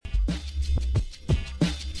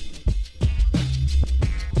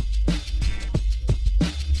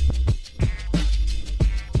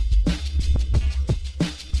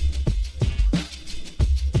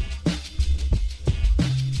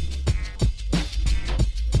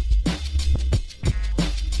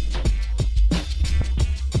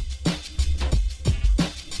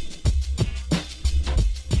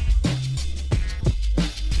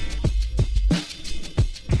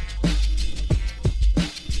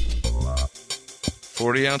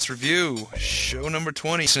40-ounce review, show number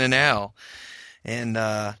 20, and Al. And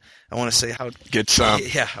I want to say how good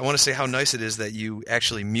sound. Yeah, I want to say how nice it is that you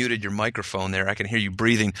actually muted your microphone there. I can hear you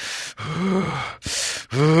breathing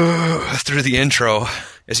through the intro.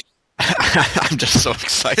 I'm just so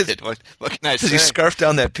excited. What can I say? As you scarf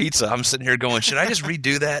down that pizza, I'm sitting here going, should I just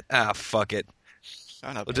redo that? Fuck it.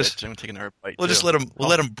 I'm I'm taking another bite. We'll just let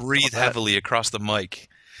him breathe heavily across the mic.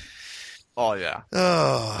 Oh, yeah.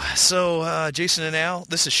 So Jason and Al,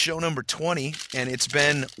 this is show number 20, and it's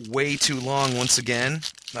been way too long once again.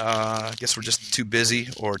 I guess we're just too busy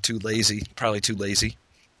or too lazy. Probably too lazy.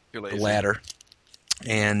 Too lazy. The latter.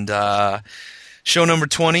 And show number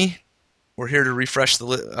 20, we're here to refresh the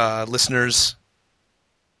listeners.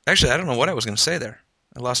 Actually, I don't know what I was going to say there.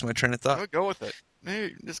 I lost my train of thought. Go with it.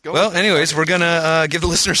 Hey, just go well, with it. Anyways, we're going to give the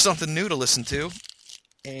listeners something new to listen to.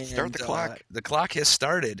 And, start the clock. The clock has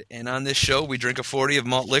started, and on this show, we drink a 40 of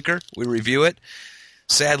malt liquor. We review it.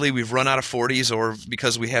 Sadly, we've run out of 40s, or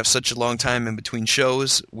because we have such a long time in between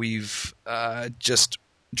shows, we've just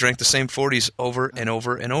drank the same 40s over and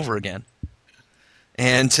over and over again.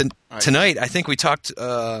 And tonight, I think we talked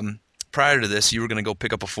prior to this, you were going to go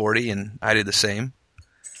pick up a 40, and I did the same.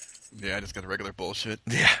 Yeah, I just got the regular bullshit.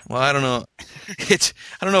 Yeah, well, I don't know. I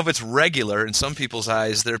don't know if it's regular. In some people's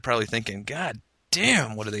eyes, they're probably thinking, God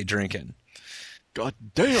damn, what are they drinking? God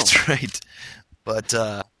damn. That's right. But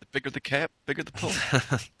the bigger the cap, bigger the pull.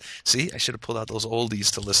 See, I should have pulled out those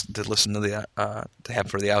oldies to listen to the to have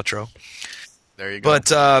for the outro. There you go.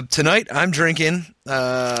 But tonight I'm drinking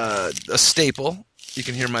a staple. You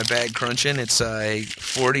can hear my bag crunching. It's a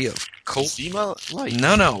 40 of Colt. Zima Light.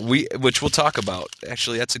 No, which we'll talk about.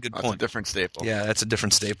 Actually, that's a good point. That's a different staple. Yeah, that's a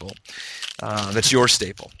different staple. That's your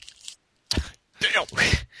staple. Damn.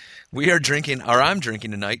 I'm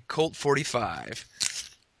drinking tonight, Colt 45.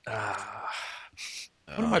 One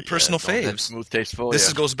of my personal faves. Smooth, tasteful.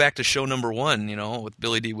 This goes back to show number 1, with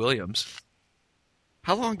Billy D. Williams.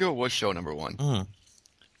 How long ago was show number 1?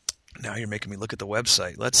 Now you're making me look at the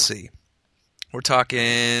website. Let's see. We're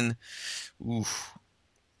talking,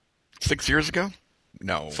 6 years ago?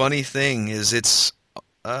 No. Funny thing is, it's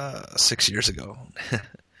 6 years ago.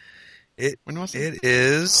 When was it? It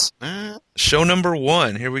is show number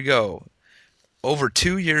 1. Here we go. Over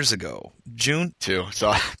 2 years ago, June 2.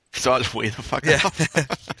 So I was way the fuck out.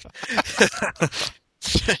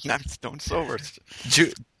 Now I'm stone sober.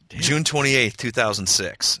 June 28th,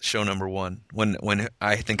 2006. Show number 1. When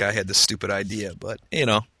I think I had this stupid idea, but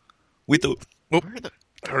we thought.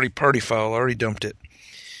 Party foul. Already dumped it.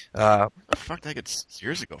 Where the fuck did I get 6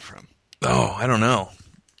 years ago from? Oh, I don't know.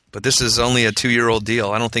 But this is only a 2-year-old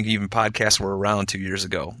deal. I don't think even podcasts were around 2 years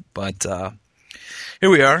ago. But here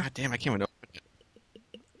we are. God damn, I can't even open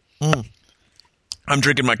it. I'm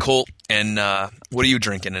drinking my Colt, and what are you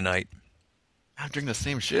drinking tonight? I'm drinking the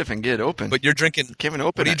same shit and get it open. But you're drinking... Can't even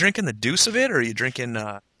open What are you drinking, the deuce of it, or are you drinking...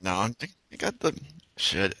 No, I got the...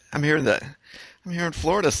 Shit. I'm here in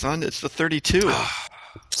Florida, son. It's the 32.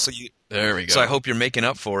 There we go. So I hope you're making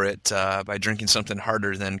up for it by drinking something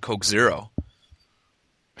harder than Coke Zero.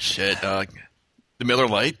 Shit, the Miller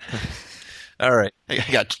Lite. All right. I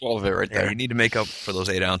got 12 of it right there. You need to make up for those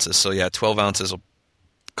 8 ounces. So, 12 ounces will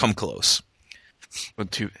come close. With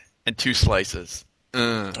 2 slices.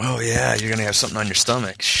 Oh, yeah, you're going to have something on your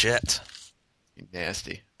stomach. Shit.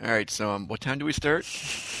 Nasty. All right, so what time do we start?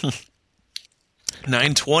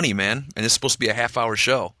 9:20, man. And it's supposed to be a half-hour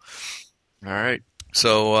show. All right.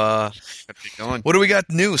 So, keep going. What do we got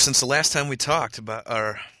new since the last time we talked? Since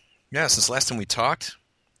the last time we talked?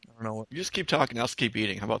 I don't know. You just keep talking, I'll just keep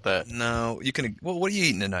eating. How about that? No, you can... Well, what are you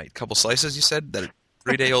eating tonight? A couple slices, you said? That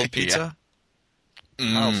 3-day-old pizza?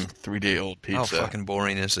 3-day-old pizza. How fucking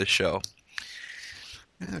boring is this show?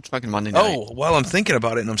 Yeah, it's fucking Monday night. Oh, while I'm thinking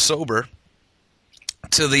about it and I'm sober,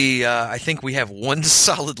 I think we have one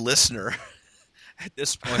solid listener at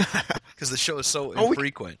this point because the show is so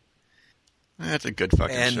infrequent. That's a good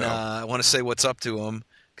fucking show. And I want to say what's up to him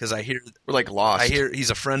because I hear we're like lost. I hear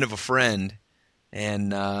he's a friend of a friend,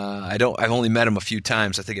 and I've only met him a few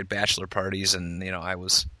times. I think at bachelor parties, and I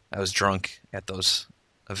was drunk at those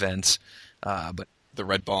events. But the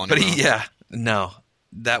Red Ball. No,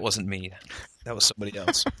 that wasn't me. That was somebody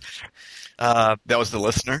else. That was the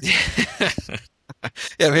listener?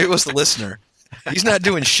 Yeah, maybe it was the listener. He's not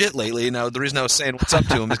doing shit lately. Now, the reason I was saying what's up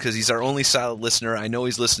to him is because he's our only solid listener. I know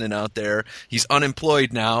he's listening out there. He's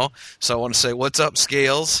unemployed now, so I want to say, what's up,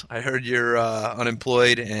 Scales? I heard you're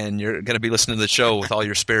unemployed, and you're going to be listening to the show with all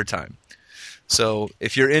your spare time. So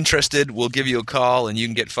if you're interested, we'll give you a call, and you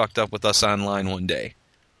can get fucked up with us online one day.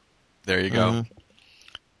 There you go. Mm-hmm.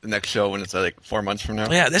 The next show when it's like 4 months from now?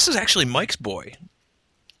 Yeah, this is actually Mike's boy.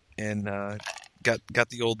 And got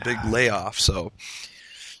the old big layoff, so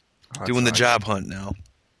Oh, doing the job hunt now.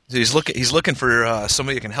 So he's looking for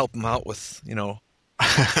somebody who can help him out with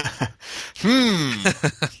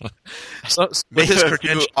so, with Make his a few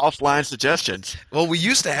credentials. offline suggestions. Well, we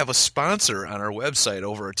used to have a sponsor on our website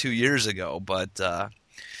over 2 years ago, but I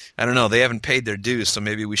don't know. They haven't paid their dues, so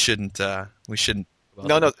maybe we shouldn't. We shouldn't.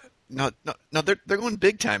 No, no, no. They're going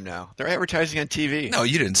big time now. They're advertising on TV. No,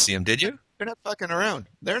 you didn't see him, did you? They're not fucking around.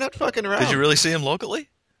 They're not fucking around. Did you really see him locally?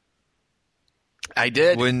 I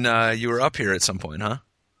did. When you were up here at some point, huh?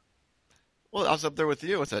 Well, I was up there with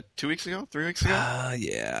you. What's that? 2 weeks ago? 3 weeks ago?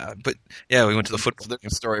 Yeah, but yeah, we went to the football.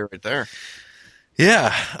 There's a story right there.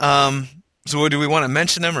 Yeah. So, do we want to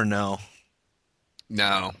mention them or no?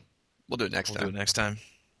 No, we'll do it next We'll time. do it next time.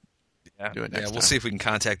 Yeah, Do it next we'll time. see if we can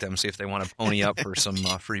contact them, see if they want to pony up for some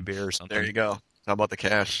free beer or something. There you go. How about the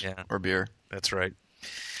cash? Yeah. Or beer? That's right.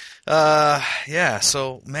 Yeah.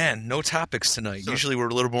 So, man, no topics tonight. Usually, we're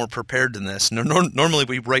a little more prepared than this. Normally,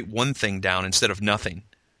 we write one thing down instead of nothing.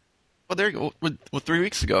 Well, there you go. Well, 3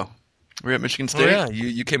 weeks ago, we were at Michigan State. Oh, yeah,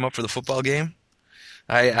 you came up for the football game.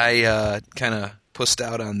 I kind of pussed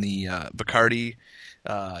out on the Bacardi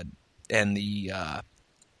and the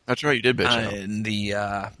That's right, you did bitch out. and the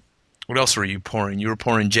what else were you pouring? You were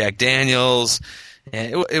pouring Jack Daniels,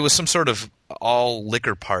 and it was some sort of all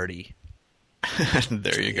liquor party.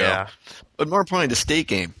 There you go. Yeah. But more importantly, the state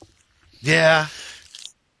game. Yeah.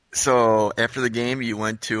 So after the game, you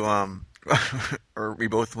went to or we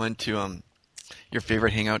both went to your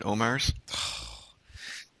favorite hangout, Omar's.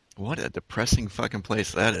 What a depressing fucking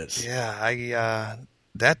place that is. Yeah,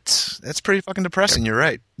 that's pretty fucking depressing. You're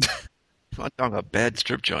right. I'm talking about bad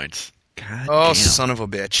strip joints. God Oh, damn. son of a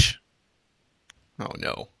bitch. Oh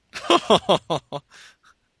no.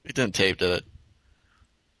 It didn't tape, did it?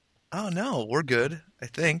 Oh no, we're good. I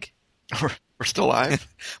think. We're still live?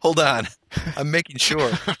 Hold on, I'm making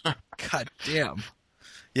sure. God damn.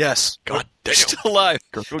 Yes. God we're damn. still alive.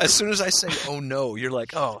 Go. As soon as I say "oh no," you're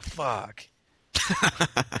like, "Oh fuck."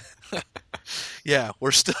 Yeah,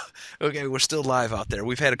 we're still okay. We're still live out there.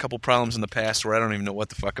 We've had a couple problems in the past where I don't even know what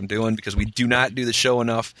the fuck I'm doing because we do not do the show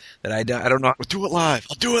enough that I don't know. We'll do it live.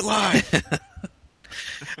 I'll do it live.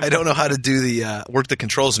 I don't know how to do the work the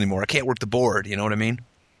controls anymore. I can't work the board. You know what I mean?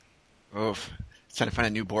 Oof. It's trying to find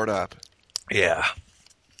a new board up. Yeah.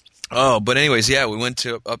 Oh, but anyways, yeah, we went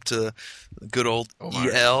up to good old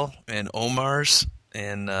Omar's. EL and Omar's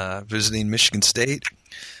and visiting Michigan State.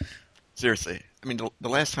 Seriously. I mean, the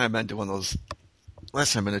last time I've been to one of those,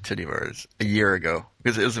 last time I've been to Titty Bar is a year ago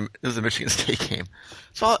because it was a Michigan State game.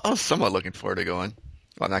 So I was somewhat looking forward to going.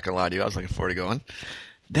 Well, I'm not going to lie to you. I was looking forward to going.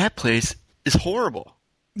 That place is horrible.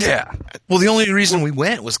 Yeah. Well, the only reason we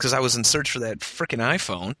went was because I was in search for that frickin'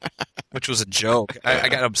 iPhone, which was a joke. I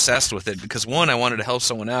got obsessed with it because, one, I wanted to help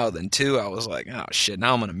someone out, and two, I was like, oh, shit,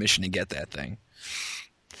 now I'm on a mission to get that thing.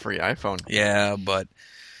 Free iPhone. Yeah, but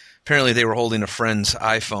apparently they were holding a friend's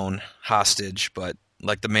iPhone hostage, but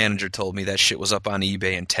like the manager told me, that shit was up on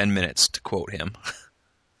eBay in 10 minutes, to quote him.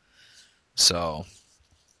 So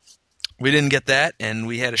we didn't get that, and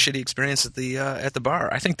we had a shitty experience at the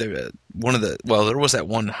bar. I think there was that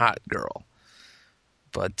one hot girl,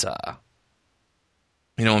 but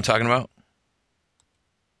you know what I'm talking about?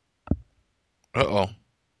 Uh-oh.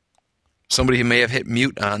 Somebody who may have hit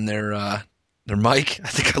mute on their mic. I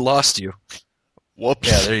think I lost you. Whoops.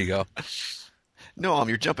 Yeah, there you go. No,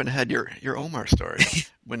 you're jumping ahead your Omar story.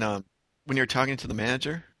 when you're talking to the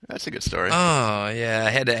manager, that's a good story. Oh yeah,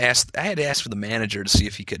 I had to ask for the manager to see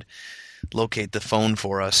if he could locate the phone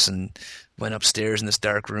for us, and went upstairs in this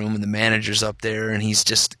dark room, and the manager's up there, and it's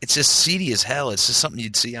just seedy as hell. It's just something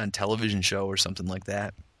you'd see on a television show or something like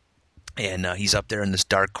that. And he's up there in this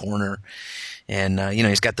dark corner, and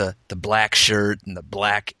he's got the black shirt and the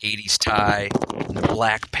black 80s tie and the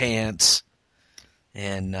black pants,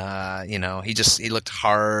 and he looked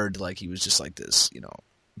hard, like he was just like this,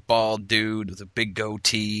 bald dude with a big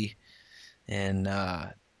goatee, and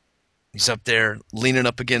he's up there leaning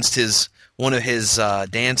up against one of his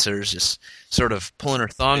dancers, just sort of pulling her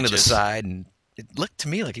thong to the side, and it looked to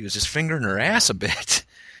me like he was just fingering her ass a bit.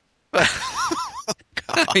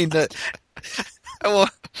 I mean, to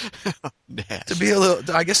be a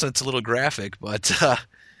little, I guess it's a little graphic, but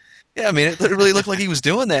yeah, I mean, it really looked like he was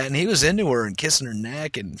doing that, and he was into her and kissing her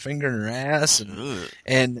neck and fingering her ass,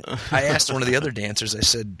 and I asked one of the other dancers, I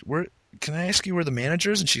said, can I ask you where the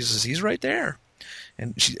manager is? And she says, he's right there.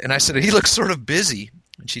 And I said, he looks sort of busy.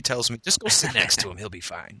 And she tells me, just go sit next to him. He'll be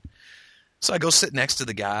fine. So I go sit next to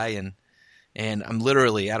the guy, and I'm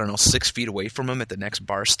literally, I don't know, 6 feet away from him at the next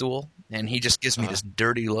bar stool. And he just gives me this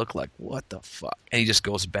dirty look like, what the fuck? And he just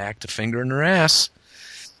goes back to fingering her ass.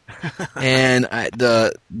 And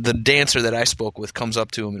the dancer that I spoke with comes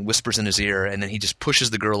up to him and whispers in his ear, and then he just pushes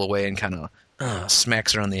the girl away and kind of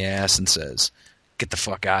smacks her on the ass and says, "Get the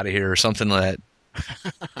fuck out of here," or something like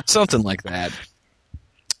that. Something like that.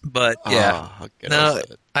 But yeah, Oh, okay, no,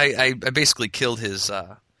 I basically killed his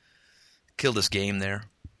game there.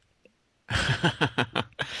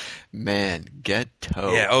 Man,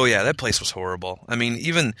 ghetto. Yeah, oh yeah, that place was horrible. I mean,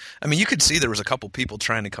 you could see there was a couple people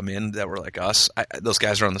trying to come in that were like us. Those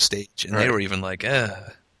guys were on the stage, and they Right. were even like,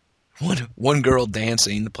 one girl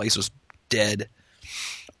dancing. The place was dead.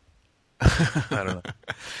 I don't know.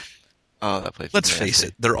 Oh, that place. Let's is face nasty.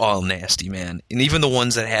 it, they're all nasty, man. And even the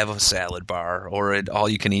ones that have a salad bar or an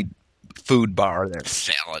all-you-can-eat food bar, there.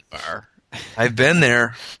 Salad bar. I've been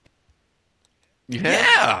there. You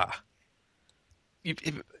have? Yeah. Have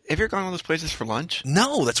you ever gone to one of those places for lunch?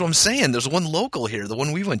 No, that's what I'm saying. There's one local here, the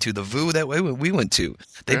one we went to, the VU that we went to.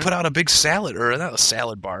 They Yeah. put out a big salad, or not a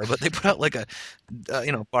salad bar, but they put out like a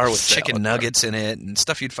bar with Salad chicken bar. nuggets in it and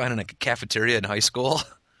stuff you'd find in a cafeteria in high school.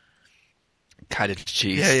 Cottage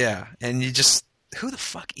cheese. Yeah. And you just, who the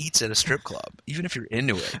fuck eats at a strip club, even if you're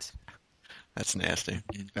into it? That's nasty.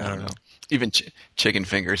 I don't know. Even chicken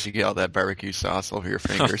fingers, you get all that barbecue sauce over your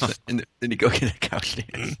fingers, and then you go get a couch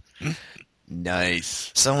dance.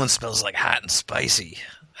 Nice. Someone smells like hot and spicy,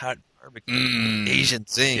 hot barbecue, Asian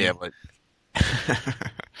thing. Yeah, but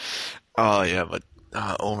oh yeah, but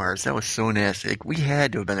Omar's, that was so nasty. Like, we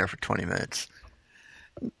had to have been there for 20 minutes.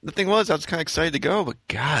 The thing was, I was kind of excited to go, but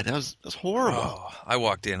God, that was horrible. Oh, I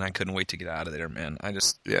walked in, I couldn't wait to get out of there, man.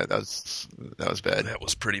 Yeah, that was bad. That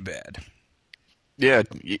was pretty bad. Yeah,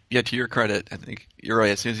 yeah. To your credit, I think you're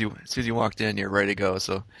right. As soon as you walked in, you're ready to go.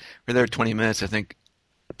 So we're there 20 minutes. I think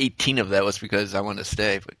 18 of that was because I wanted to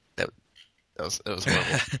stay, but that was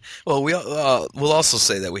horrible. Well, we'll also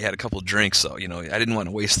say that we had a couple drinks, though. I didn't want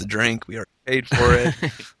to waste the drink. We already paid for it.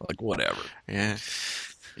 Like, whatever. Yeah,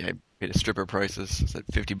 yeah. I paid a stripper prices. It's like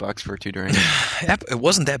 $50 for 2 drinks. It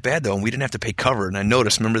wasn't that bad, though, and we didn't have to pay cover. And I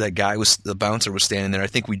noticed, remember that the bouncer was standing there. I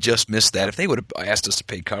think we just missed that. If they would have asked us to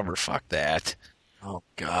pay cover, fuck that. Oh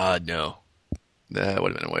God, no. That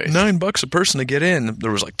would have been a waste. $9 a person to get in.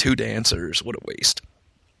 There was like 2 dancers. What a waste.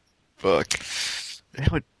 Fuck.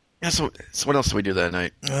 Yeah, so what else did we do that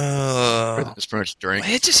night? Or just pretty much drink.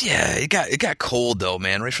 It got cold though,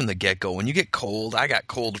 man. Right from the get go. When you get cold, I got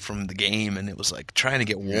cold from the game, and it was like trying to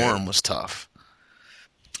get warm was tough.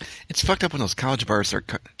 It's fucked up when those college bars are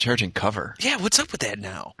charging cover. Yeah, what's up with that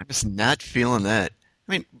now? I'm just not feeling that.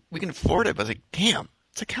 I mean, we can afford it, but it's like, damn,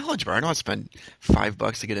 it's a college bar. I don't want to spend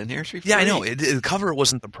 $5 to get in here. It should be Yeah, I free. know. The cover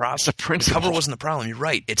wasn't the problem. It's the principle. Cover wasn't the problem. You're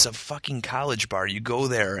right. It's a fucking college bar. You go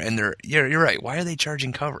there, and you're right. Why are they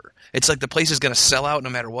charging cover? It's like the place is going to sell out no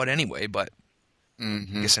matter what anyway. But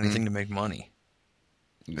Mm-hmm. I guess anything to make money.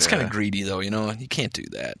 It's kind of greedy, though. You can't do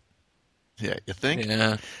that. Yeah, you think?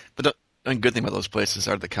 Yeah. But the good thing about those places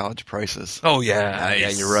are the college prices. Oh yeah, Nice. yeah.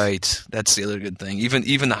 You're right. That's the other good thing.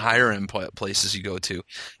 Even the higher end places you go to.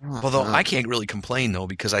 Although I can't really complain though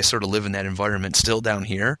because I sort of live in that environment still down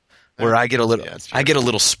here, where I get a little Yeah, that's true. I get a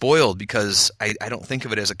little spoiled because I don't think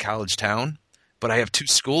of it as a college town, but I have 2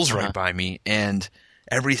 schools right by me, and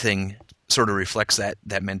everything sort of reflects that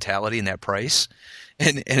mentality and that price.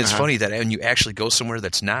 And it's funny that when you actually go somewhere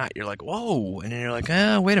that's not, you're like, whoa, and then you're like,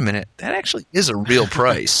 wait a minute, that actually is a real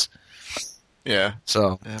price. Yeah.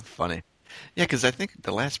 So Yeah, funny. Yeah, because I think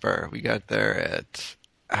the last bar we got there at,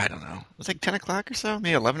 I don't know, it was like 10 o'clock or so,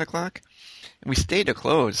 maybe 11 o'clock. And we stayed to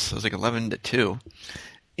close. It was like 11 to 2.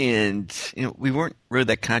 And, we weren't really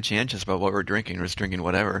that conscientious about what we were drinking. We were just drinking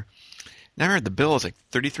whatever. And I heard the bill was like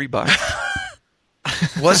 $33.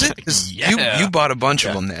 was it? 'Cause Yeah. you bought a bunch of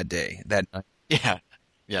Yeah. them that day. That night. Yeah.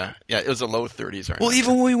 Yeah. Yeah. It was a low 30s. Right Well, now.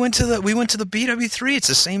 even when we went to the BW3, it's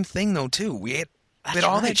the same thing though too. We had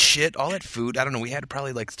all right. that shit, all that food. I don't know. We had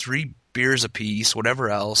probably like 3 beers apiece, whatever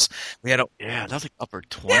else. We had Yeah, that was like upper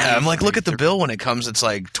 20s. I'm like, look at the maybe bill when it comes. It's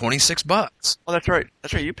like $26. Oh, that's right.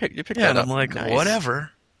 That's right. You picked Yeah, that and up. I'm like, Nice.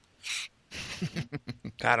 whatever.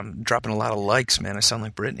 God, I'm dropping a lot of likes, man. I sound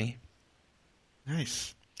like Britney.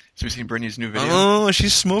 Nice. So we seen Brittany's new video? Oh,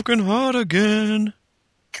 she's smoking hot again.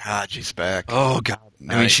 God, she's back. Oh God, I mean,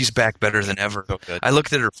 Nice. she's back better than ever. So good. I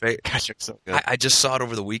looked at her face. Gosh, you're so good. I just saw it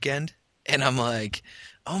over the weekend, and I'm like,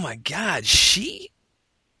 oh my God, she's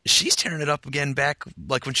tearing it up again back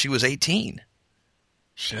like when she was 18.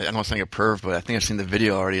 Shit, I don't want to sound like a perv, but I think I've seen the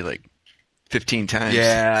video already like 15 times.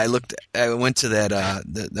 Yeah, I went to that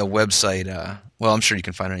the website. Well, I'm sure you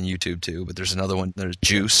can find it on YouTube too, but there's another one. There's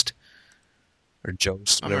Juiced or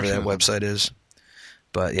Jost, I've whatever never that seen that. website is.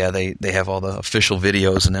 But yeah, they have all the official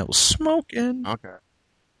videos, and that was smoking. Okay.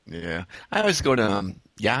 Yeah, I always go to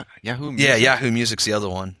Yahoo Yeah, Music. Yahoo Music's the other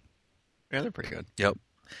one. Yeah, they're pretty good. Yep.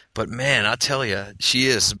 But man, I'll tell you, she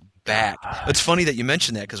is back. God. It's funny that you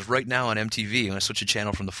mentioned that because right now on MTV, when I switch a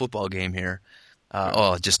channel from the football game here,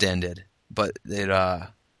 Yeah. it just ended. But it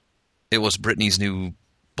was Britney's new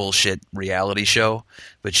bullshit reality show.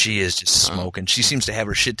 But she is just Oh, smoking. She seems to have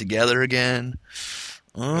her shit together again.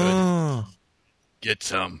 good. Oh, Get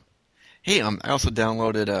some. Hey, I also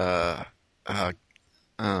downloaded uh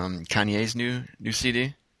Kanye's new CD.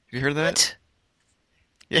 Have you heard that? what?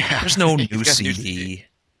 Yeah, There's no he's new got a new CD. CD.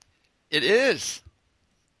 It is.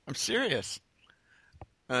 I'm serious.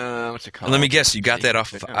 What's it And let me called? guess, you got See, that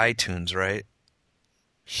off of check it out. iTunes, right?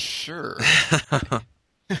 Sure.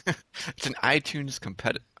 It's an iTunes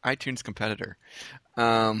competitor.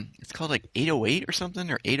 It's called like 808 or something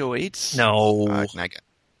or 808s. No.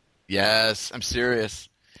 Yes, I'm serious.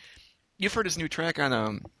 You've heard his new track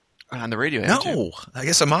on the radio, haven't you? No, I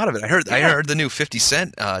guess I'm out of it. I Yeah. heard the new 50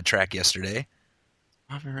 Cent track yesterday.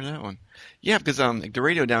 I haven't heard that one. Yeah, because like the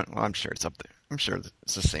radio down. Well, I'm sure it's up there. I'm sure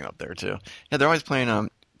it's the same up there too. Yeah, they're always playing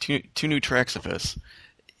two new tracks of his.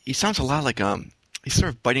 He sounds a lot like he's sort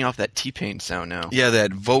of biting off that T-Pain sound now. Yeah,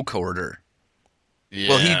 that vocoder.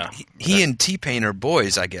 Well, Yeah. he and T-Pain are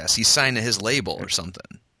boys, I guess. He's signed to his label or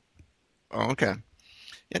something. Oh, okay.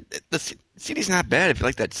 Yeah, the CD's not bad if you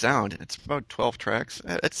like that sound. It's about 12 tracks.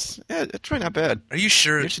 It's really not bad. Are you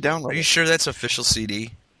sure? You should download Are you it. sure that's official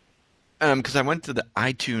CD? Because I went to the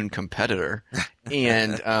iTunes competitor,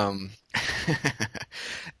 and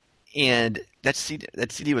and that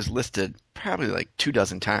CD was listed probably like 2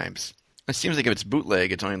 dozen times. It seems like if it's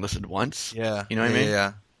bootleg, it's only listed once. Yeah. You know what I mean?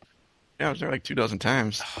 Yeah. Yeah, it was there like 2 dozen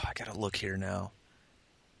times. Oh, I gotta look here now. I'll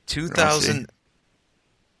see. 2000.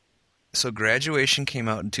 So graduation came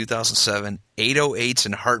out in 2007. 808s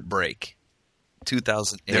and Heartbreak,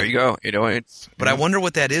 2008. There you go. 808. But I wonder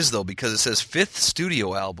what that is though, because it says fifth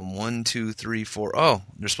studio album. One, two, three, four. Oh,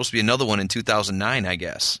 there's supposed to be another one in 2009, I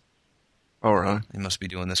guess. Oh, really? They must be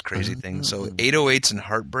doing this crazy thing. So 808s and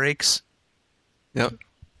Heartbreaks Yep.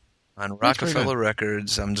 on That's pretty Rockefeller good.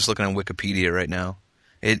 Records. I'm just looking on Wikipedia right now.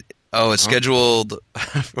 It's scheduled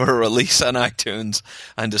for release on iTunes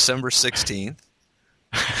on December 16th.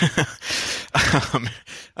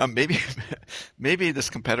 um, maybe maybe this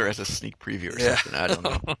competitor has a sneak preview or Yeah. something. I don't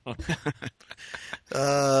know.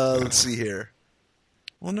 Let's see here.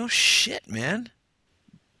 Well, no shit, man.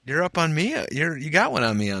 You're up on me. You got one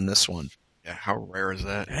on me on this one. Yeah, how rare is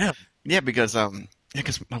that? Yeah. Yeah, because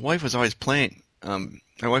my wife was always playing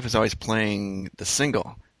the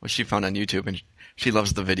single, which she found on YouTube, and she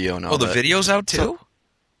loves the video and all Oh, the that. video's out too? So-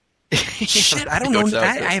 Shit, I don't The know. video's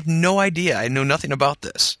out too. I have no idea. I know nothing about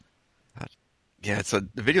this. Yeah, so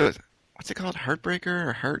the video is, what's it called? Heartbreaker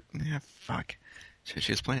or Heart? Yeah, fuck.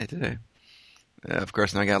 She was playing it today. Of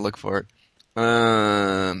course, now I gotta look for it.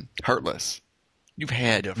 Heartless. You've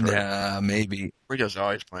had to have heard it. Yeah, maybe. Radio's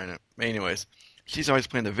always playing it. Anyways, she's always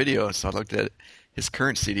playing the video, so I looked at his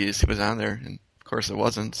current CDs. It was on there, and of course it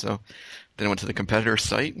wasn't. So then I went to the competitor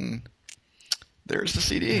site, and there's the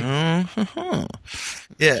CD. Mhm.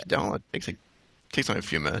 Yeah, Download takes only a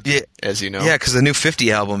few minutes, yeah, as you know. yeah. Because the new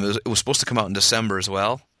 50 album it was supposed to come out in December as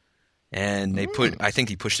well, and I think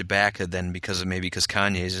he pushed it back then because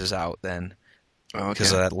Kanye's is out then Oh, okay.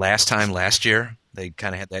 because of that last year they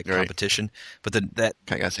kind of had that Right. competition. But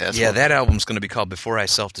I guess yeah, that album's going to be called Before I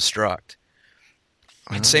Self Destruct.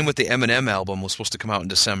 And same with the Eminem album was supposed to come out in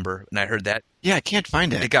December, and I heard that Yeah, I can't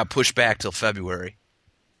find it. it got pushed back till February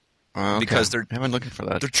Oh, okay. because I've been looking for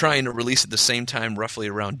that. they're trying to release at the same time, roughly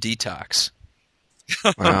around Detox.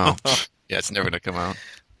 Wow. Yeah, it's never gonna come out.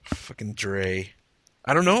 Fucking Dre.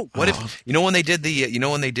 I don't know. What if when they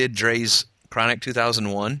did Dre's Chronic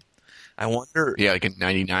 2001? I wonder. Yeah, like in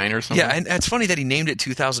 '99 or something. Yeah, and it's funny that he named it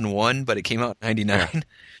 2001, but it came out in '99.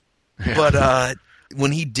 But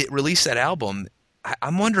when he did release that album,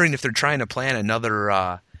 I'm wondering if they're trying to plan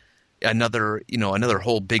another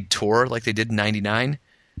whole big tour like they did in '99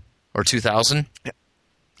 or 2000. That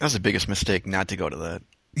was the biggest mistake not to go to that.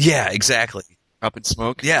 Yeah, exactly. Up in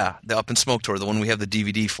Smoke. Yeah, the Up in Smoke tour, the one we have the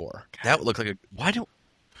DVD for. That would look like a. Why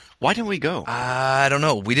didn't we go? I don't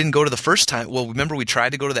know. We didn't go to the first time. Well, remember we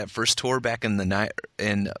tried to go to that first tour back in the night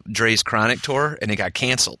in Dre's Chronic tour, and it got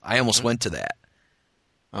canceled. I almost went to that.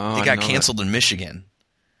 Oh, It I got know canceled in Michigan,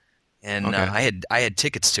 and Okay. I had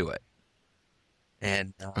tickets to it,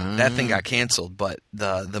 and that thing got canceled. But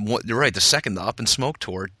you're right. The Up in Smoke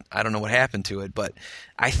tour, I don't know what happened to it, but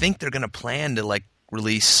I think they're going to plan to like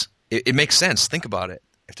release. It makes sense. Think about it.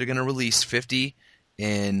 If they're going to release 50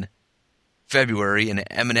 in February and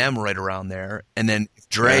Eminem right around there, and then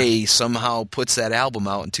Dre somehow puts that album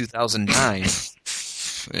out in 2009.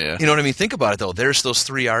 Yeah. You know what I mean? Think about it though. There's those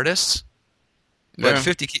three artists. But Yeah.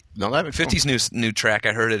 50, No, that'd be cool. 50's new track.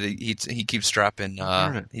 I heard it. He keeps dropping.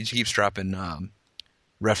 Heard it. He keeps dropping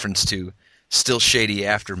reference to Still Shady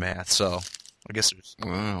Aftermath. So I guess there's.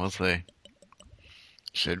 Well, we'll see.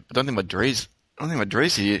 Shit. But the thing about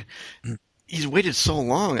Dre's, he's waited so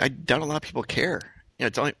long. I doubt a lot of people care. Yeah,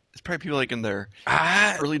 it's probably people like in their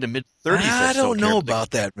early to mid 30s. I don't know about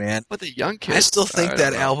that, man. But the young kids, I still think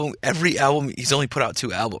that album. every album, he's only put out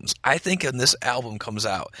 2 albums. I think when this album comes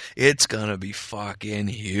out, it's gonna be fucking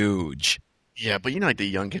huge. Yeah, but like the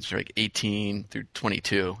young kids are like 18 through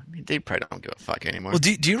 22. I mean, they probably don't give a fuck anymore. Well,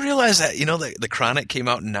 do you realize that the Chronic came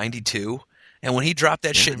out in '92, and when he dropped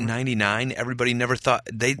that shit in '99, everybody never thought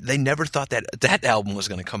they never thought that album was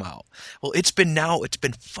gonna come out. Well, it's been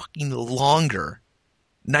fucking longer.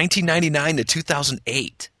 1999 to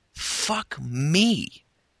 2008. Fuck me.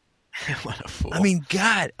 What a fool. I mean,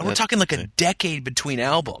 God, we're That's talking like a insane. decade between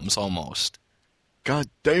albums almost. God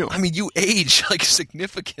damn. I mean, you age like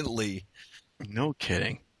significantly. No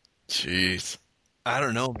kidding. Jeez. I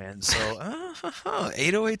don't know, man. So,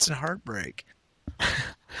 808s and Heartbreak.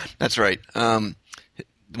 That's right. The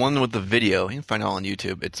one with the video, you can find it all on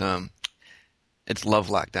YouTube. It's Love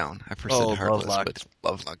Lockdown. I first said Heartless, but it's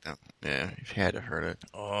Love Lockdown. Yeah, if you hadn't heard it.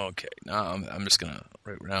 Okay, now I'm just gonna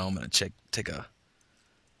right now. I'm gonna take a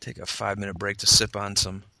 5-minute break to sip on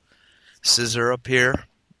some scissor up here,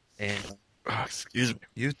 and Oh, excuse me.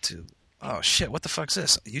 YouTube. Oh shit! What the fuck's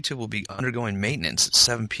this? YouTube will be undergoing maintenance at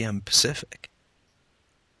 7 p.m. Pacific.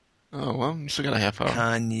 Oh, well, you still got a half hour.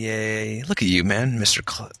 Kanye, look at you, man, Mr.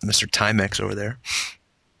 Timex over there.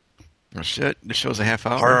 Oh, shit. This show's a half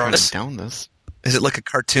hour. I'm trying to down this. Is it like a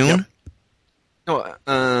cartoon? Yep.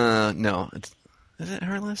 No. Is it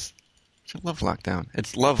Heartless? It's Love Lockdown.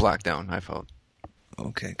 It's Love Lockdown, I thought.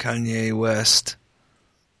 Okay, Kanye West.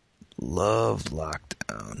 Love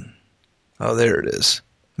Lockdown. Oh, there it is.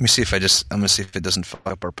 Let me see if I'm going to see if it doesn't fuck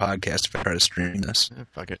up our podcast if I try to stream this. Yeah,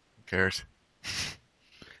 fuck it. Who cares?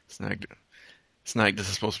 It's not like this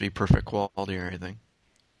is supposed to be perfect quality or anything.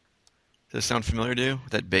 Does it sound familiar to you?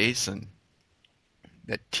 That bass and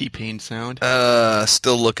that T-Pain sound?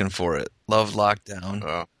 Still looking for it. Love Lockdown.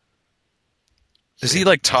 Oh. Does he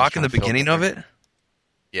like talk in the beginning of it?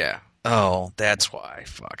 Yeah. Oh, that's why.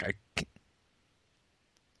 Fuck.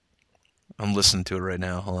 I'm listening to it right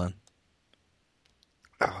now. Hold on.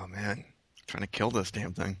 Oh, man. I'm trying to kill this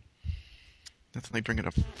damn thing. That's like drinking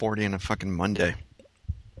a 40 on a fucking Monday.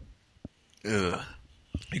 Ugh.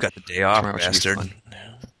 You got the day off, Tomorrow should be bastard. fun.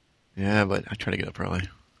 Yeah, but I try to get up early.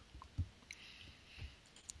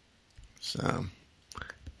 So,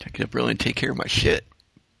 I get up early and take care of my shit.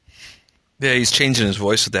 Yeah, he's changing his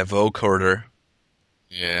voice with that vocoder.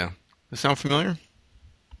 Yeah. Does it sound familiar?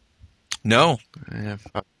 No. Yeah.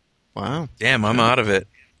 Wow. Damn, I'm out of it.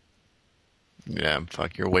 Yeah,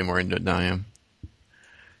 fuck, you're way more into it than I am.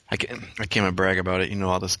 I can't brag about it. You know,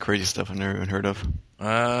 all this crazy stuff I've never even heard of.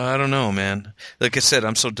 I don't know, man. Like I said,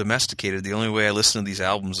 I'm so domesticated. The only way I listen to these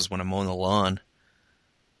albums is when I'm mowing the lawn.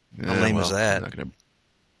 How lame is that?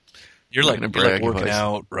 You're like working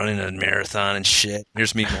out, running a marathon and shit.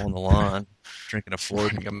 Here's me mowing the lawn, drinking a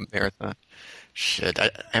 40. Running a marathon. Shit, I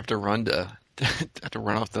have to run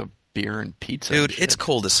off the beer and pizza. Dude, it's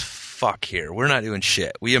cold as fuck here. We're not doing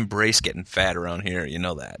shit. We embrace getting fat around here. You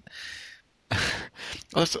know that.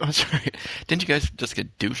 Oh, that's right. Didn't you guys just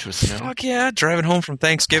get douched with snow? Fuck yeah. Driving home from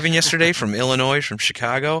Thanksgiving yesterday from Illinois, from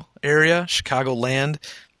Chicago area, Chicagoland,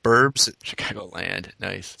 burbs. Chicagoland.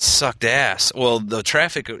 Nice. Sucked ass. Well, the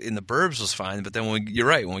traffic in the burbs was fine, but then you're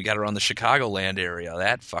right. When we got around the Chicagoland area,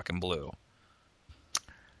 that fucking blew.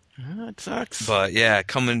 It sucks. But yeah,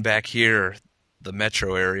 coming back here, the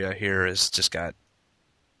metro area here has just got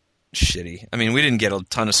shitty. I mean, we didn't get a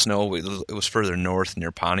ton of snow. It was further north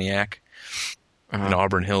near Pontiac. And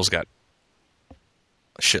Auburn Hills got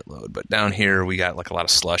a shitload. But down here, we got like a lot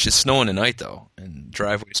of slush. It's snowing tonight, though. And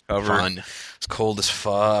driveway's covered. Fun. It's cold as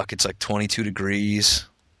fuck. It's like 22 degrees.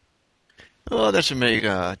 Oh, that should make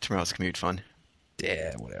tomorrow's commute fun.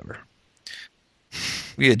 Yeah, whatever.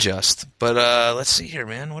 We adjust. But let's see here,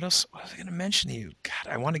 man. What else was I going to mention to you?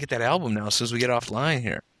 God, I want to get that album now as soon as we get offline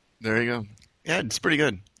here. There you go. Yeah, it's pretty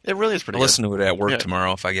good. It really is pretty I'll good. listen to it at work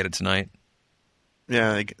tomorrow if I get it tonight.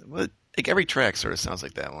 Yeah, like every track sort of sounds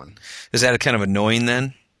like that one. Is that kind of annoying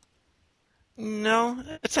then? No,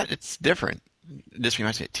 it's not. It's different. It just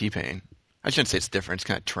reminds me of T-Pain. I shouldn't say it's different. It's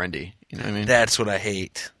kind of trendy. You know what I mean? That's what I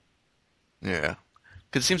hate. Yeah.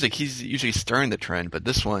 Because it seems like he's usually stirring the trend, but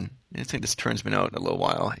this one, I think this trend's been out a little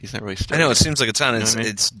while. He's not really I stirring know, it seems like it's on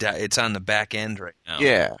it's on the back end right now.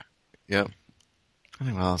 Yeah. Yep. I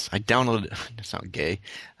think what else? I downloaded. That sounds gay.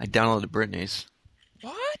 I downloaded Britney's.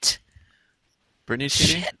 What? Britney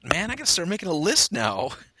CD? Shit, man, I gotta start making a list now.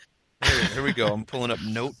 Here we go. I'm pulling up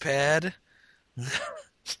Notepad.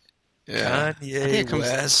 Yeah. I think Kanye it comes.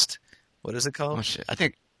 West. What is it Oh called? shit! I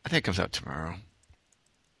think it comes out tomorrow.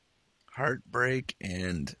 Heartbreak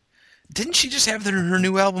and didn't she just have her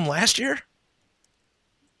new album last year?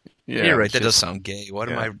 Yeah, You're right. it's That does just sound gay. What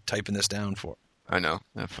am yeah. I typing this down for? I know.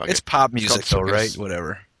 Fuck It's it. pop It's called music, though, right? Circus.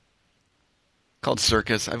 Whatever. Called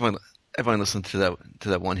Circus. I've only listened to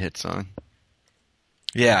that one hit song.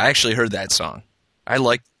 Yeah, I actually heard that song. I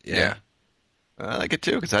like. Yeah. I like it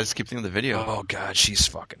too because I just keep thinking of the video. Oh God, she's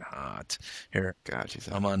fucking hot. Here, God, she's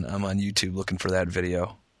I'm on YouTube looking for that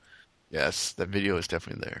video. yes, that video is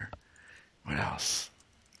definitely there. What else?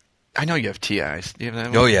 I know you have TIs. Do you have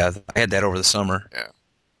that Oh one? yeah, I had that over the summer.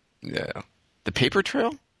 Yeah. The Paper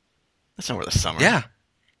Trail? That's not over the summer. Yeah,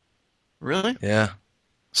 Really? yeah.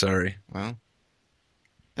 Sorry. Well,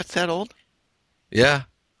 that's that old? Yeah,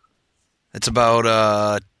 it's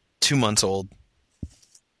about 2 months old.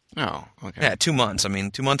 Oh, okay. Yeah, 2 months. I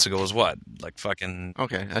mean, 2 months ago was what? Like fucking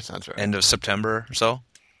Okay, that sounds right. end of September or so.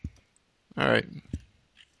 All right.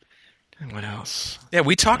 And what else? Yeah,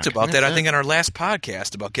 we talked Okay, about that. I that's think it. in our last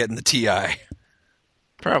podcast about getting the TI.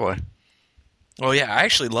 Probably. Oh yeah, I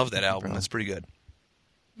actually love that album. Probably. It's pretty good.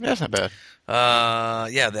 Yeah, that's not bad.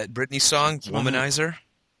 Yeah, that Britney song, Womanizer.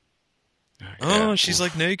 Yeah. Oh, she's Oof.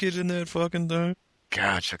 like naked in that fucking thing.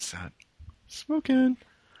 God, check that out. Smoking.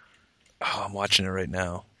 Oh, I'm watching it right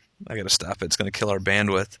now. I gotta stop it. It's gonna kill our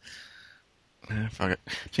bandwidth. Yeah, fuck it.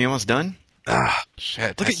 So you almost done? Ah,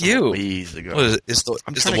 Shit. look that's at you. a ways to go. what is the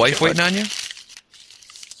I'm is trying the to wife get, waiting like- on you?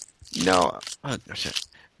 No. Oh, shit.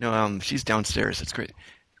 No, she's downstairs. It's great.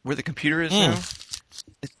 Where the computer is Hmm. now,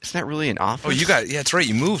 it's not really an office. Oh, yeah, that's right.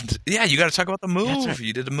 You moved. Yeah, you got to talk about the move. That's right.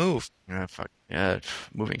 You did a move. Yeah, fuck. Yeah,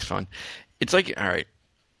 moving's fun. It's like, all right.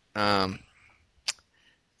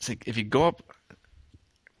 It's like if you go up,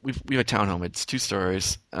 we have a townhome. It's 2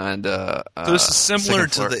 stories, and So this is similar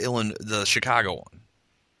second to floor. the Chicago one.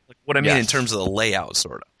 Like what I mean in Yes. terms of the layout,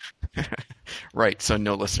 sort of. Right. So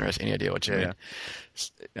no listener has any idea what you Yeah, mean.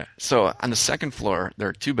 Yeah. So on the second floor, there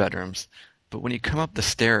are 2 bedrooms, but when you come up the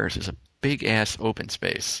stairs, there's a big ass open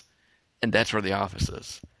space, and that's where the office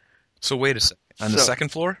is. So wait a second. On the So- second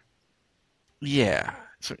floor? Yeah.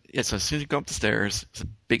 So so as soon as you go up the stairs, it's a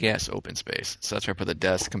big ass open space. So that's where I put the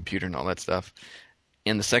desk, computer, and all that stuff.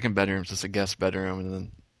 And the second bedroom is just a guest bedroom,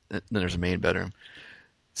 and then there's a main bedroom.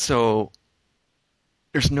 So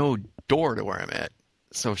there's no door to where I'm at.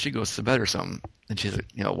 So if she goes to bed or something, and she's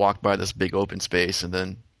walk by this big open space and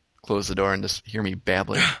then close the door and just hear me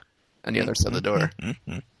babbling on the other side of the door.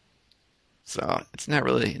 So it's not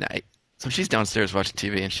really night. So she's downstairs watching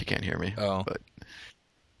TV and she can't hear me. Oh.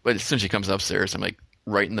 But as soon as she comes upstairs, I'm like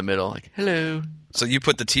right in the middle, like hello. So you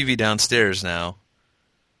put the TV downstairs now.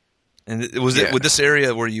 And was it Yeah. with this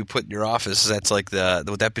area where you put your office? That's like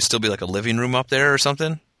would that still be like a living room up there or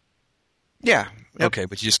something? Yeah. Yep. Okay,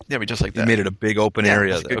 but you just Yeah, but just like you that. made it a big open Yeah,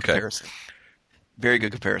 area. that's a good Okay. comparison. Very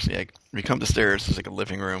good comparison. Yeah, we come upstairs, there's like a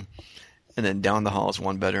living room, and then down the hall is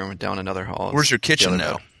 1 bedroom, and down another hall. is Where's your the kitchen other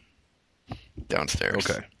now? bedroom. Downstairs.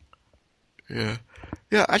 Okay. Yeah.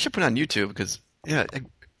 Yeah, I should put it on YouTube because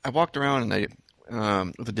I walked around and I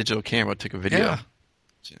with a digital camera took a video.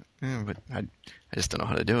 Yeah, but I just don't know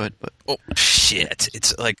how to do it. But Oh shit!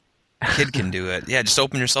 It's like a kid can do it. Yeah, just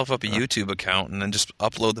open yourself up a YouTube account and then just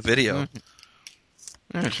upload the video.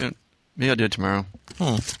 I should. Maybe I'll do it tomorrow.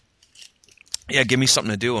 Yeah, give me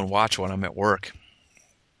something to do and watch when I'm at work.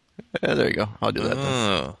 Yeah, there you go. I'll do that. Then.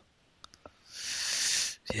 Oh.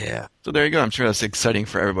 Yeah, So there you go. I'm sure that's exciting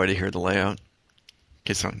for everybody to hear the layout. In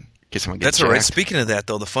case someone gets that's all right. jacked. Speaking of that,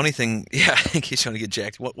 though, the funny thing, yeah, in case you want to get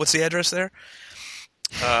jacked, what's the address there?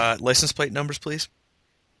 License plate numbers, please.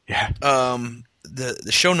 Yeah.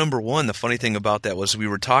 The show number 1, the funny thing about that was we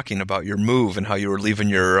were talking about your move and how you were leaving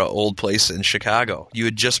your old place in Chicago. You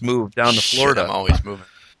had just moved down to Shit, Florida. I'm always moving.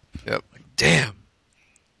 Yep. Damn.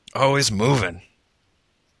 Always moving.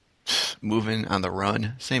 Moving on the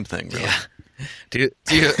run. Same thing, really. Yeah. Do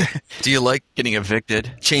you like Getting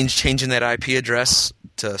evicted. changing that IP address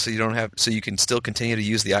so you can still continue to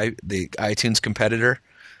use the iTunes competitor?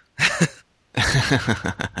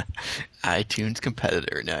 iTunes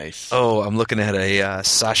competitor. Nice. Oh, I'm looking at a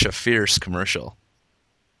Sasha Fierce commercial.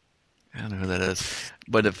 I don't know who that is.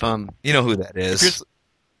 But if You know who that is? Fierce-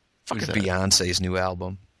 Fucking who's that? Beyonce's new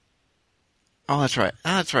album. Oh, that's right.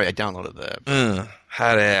 I downloaded that.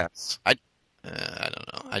 Hot ass. I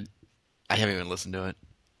don't know. I haven't even listened to it.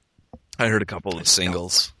 I heard a couple of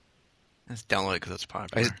singles. I just downloaded it because it's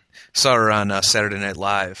popular. I saw her on Saturday Night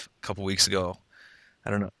Live a couple weeks ago. I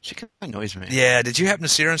don't know. She kind of annoys me. Yeah, did you happen to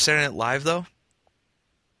see her on Saturday Night Live though?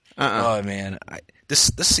 Uh-uh. Oh man,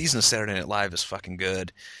 this season of Saturday Night Live is fucking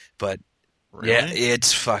good, but yeah, Really?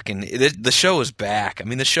 it's fucking the show is back. I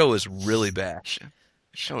mean, the show is really back.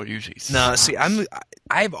 Show usually No, see, sucks.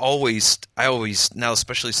 I always now,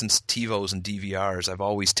 especially since TiVos and DVRs, I've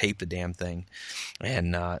always taped the damn thing,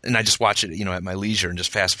 and I just watch it, at my leisure and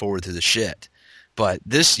just fast forward through the shit. But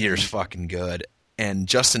this year's Mhm. fucking good, and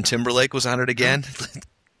Justin Timberlake was on it Oh, again,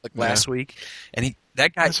 like yeah. last week, and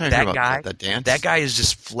that guy, That's what I heard that about guy, that that dance. guy is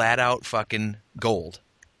just flat out fucking gold.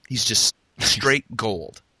 He's just straight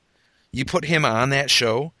gold. You put him on that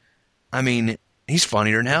show, I mean, he's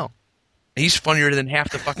funnier than hell. He's funnier than half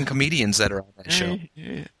the fucking comedians that are on that show.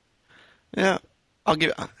 Yeah. Yeah. I'll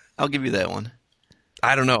give I'll give you that one.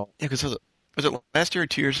 I don't know. Yeah, because was it last year or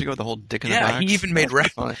 2 years ago? The whole Dick in the Yeah, he Box. even That made was pretty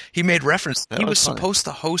funny. he made reference. That He was was funny. supposed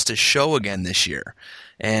to host a show again this year,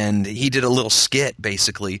 and he did a little skit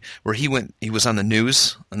basically where he was on the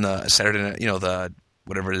news on the Saturday night, the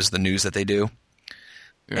whatever it is, the news that they do.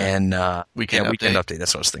 Yeah. And Weekend Weekend Update. Update.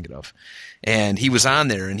 That's what I was thinking of. And he was on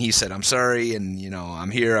there, and he said, "I'm sorry, and I'm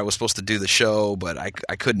here. I was supposed to do the show, but I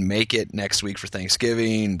couldn't make it next week for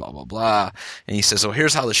Thanksgiving. Blah blah blah." And he says, "So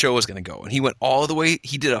here's how the show is going to go." And he went all the way.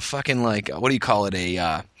 He did a fucking like what do you call it,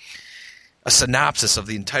 a synopsis of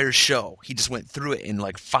the entire show. He just went through it in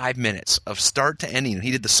like 5 minutes of start to ending. And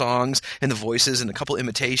he did the songs and the voices and a couple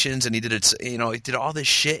imitations, and he did it. He did all this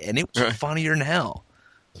shit, and it was Right. funnier than hell.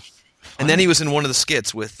 And then he was in one of the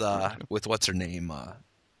skits with what's her name,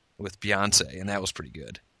 with Beyonce, and that was pretty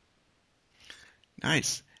good.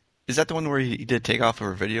 Nice. Is that the one where he did take off of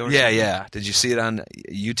her video or Yeah, something? yeah. Did you see it on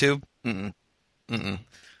YouTube? Mm-mm. Mm-mm.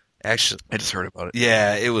 Actually, I just heard about it.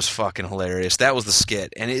 yeah, it was fucking hilarious. That was the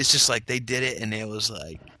skit, and it's just like they did it, and it was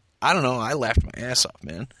like, I don't know, I laughed my ass off,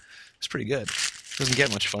 man. It's pretty good. Doesn't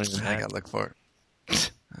get much funnier than I that. gotta look for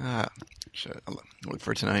it. I'll look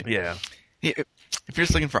for it tonight. Yeah. Hey, if you're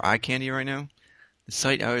just looking for eye candy right now, the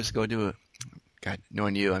site I always go to, God,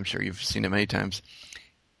 knowing you, I'm sure you've seen it many times.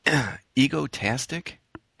 Egotastic.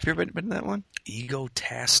 Have you ever been to that one?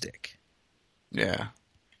 Egotastic. Yeah.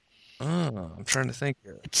 Oh, I'm trying to think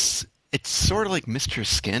here. It's sort of like Mr.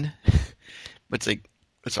 Skin, but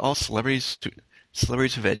it's all celebrities.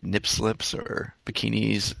 Celebrities who've had nip slips or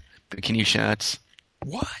bikini shots.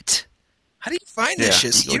 What? How do you find Yeah, this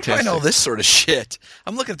shit? You find all Egotastic. this sort of shit.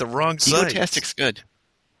 I'm looking at the wrong site. Egotastic's good.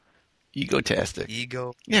 Egotastic.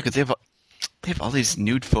 Ego. Yeah, because they have all these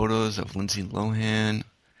nude photos of Lindsay Lohan,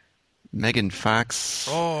 Megan Fox,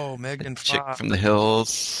 Oh, Megan chick Fox. from the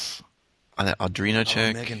hills, that Audrina Oh,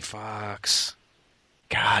 chick. Megan Fox.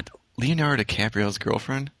 God, Leonardo DiCaprio's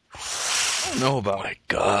girlfriend. I don't know about. My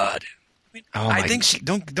God. Oh I my, think she.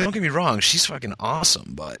 Don't get me wrong. She's fucking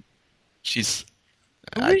awesome, but she's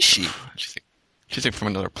who is she? She's like from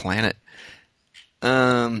another planet.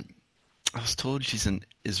 I was told she's an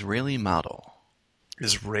Israeli model.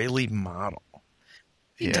 Israeli model.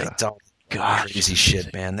 He Yeah. dates all God, crazy she's shit,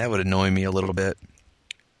 amazing. man. That would annoy me a little bit.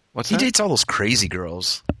 What's He that? dates all those crazy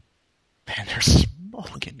girls. Man, they're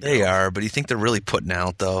smoking. They girls. are, but you think they're really putting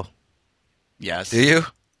out though? Yes. Do you?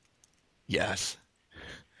 Yes.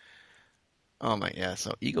 Oh my, yeah.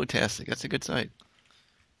 So Egotastic, that's a good site.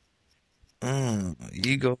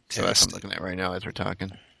 Ego So that's what test. I'm looking at right now as we're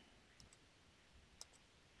talking.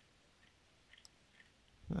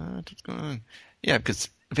 What's going on? Yeah, because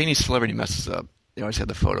if any celebrity messes up, they always have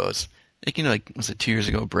the photos. Like was it 2 years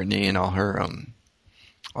ago? Britney and all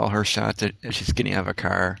her shots that she's getting out of a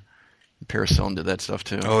car. Paris Hilton did that stuff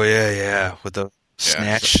too. Oh yeah, yeah, with the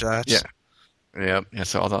snatch shots. Yeah. Yep. Yeah.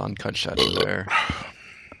 So all the uncut shots are there.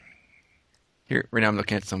 Here, right now, I'm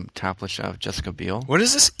looking at some topless shot of Jessica Biel. What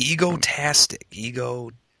is this? Egotastic.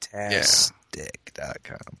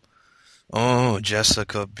 Egotastic.com. Oh,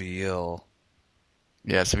 Jessica Biel.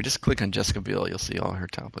 Yeah. So if you just click on Jessica Biel, you'll see all her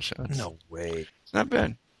topless shots. No way. It's not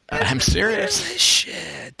bad. I'm What serious. is this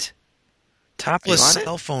shit? Are Topless you on it?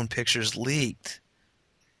 cell phone pictures leaked.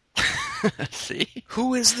 See?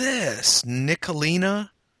 Who is this?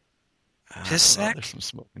 Nicolina? Pissack? There's some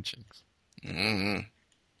smoking chicks. Mm-hmm.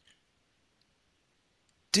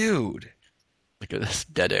 Dude, Look at this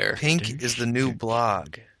dead air. Pink is the new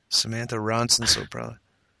blog. Samantha Ronson, so proud.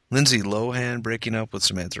 Lindsay Lohan breaking up with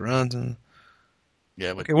Samantha Ronson.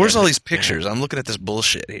 Yeah. But, Okay, where's yeah, all these pictures? I'm looking at this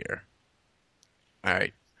bullshit here. All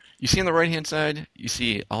right. You see on the right-hand side, you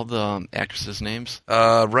see all the actresses' names?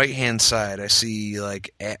 Right hand side, I see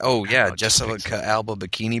like, oh yeah, Oh, just Jessica pictures. Alba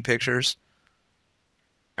bikini pictures.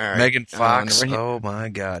 All right. Megan on the Fox. right-hand- Oh my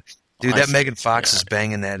god, dude, I that see. Megan Fox Yeah. is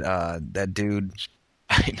banging that dude.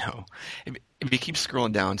 I know. If you keep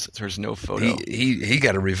scrolling down, so there's no photo. He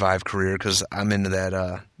got a revived career because I'm into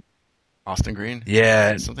that Austin Green.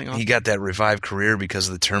 Yeah, Something he Austin. got that revived career because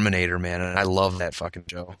of the Terminator, man, and I love that fucking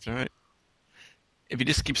show. That's all right. If you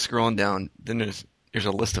just keep scrolling down, then there's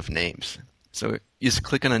a list of names. So you just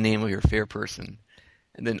click on a name of your favorite person,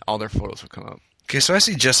 and then all their photos will come up. Okay, so I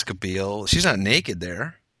see Jessica Biel. She's not naked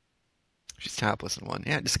there. She's topless in one.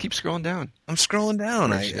 Yeah, just keep scrolling down. I'm scrolling down.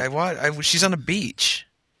 Where is she? She's on a beach.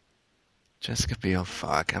 Jessica Biel.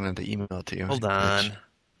 Fuck, I'm gonna have to email it to you. Hold on.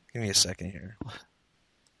 Give me a second here.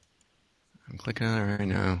 I'm clicking on it right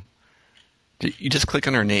now. You just click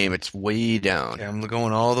on her name. It's way down. Okay, I'm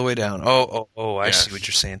going all the way down. Oh, I Yes. see what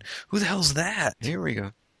you're saying. Who the hell's that? Here we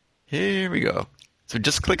go. Here we go. So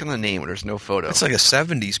just click on the name where there's no photo. It's like a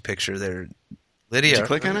 70s picture there. Lydia. Did you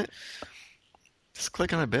click on it? Just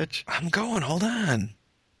click on it, bitch. I'm going. Hold on.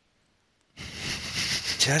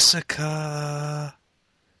 Jessica.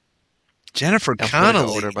 Jennifer Alphabetical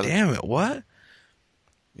Connelly. order by the- Damn it. What?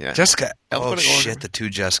 Yeah. Jessica. Oh, Alphabetical shit. order. The two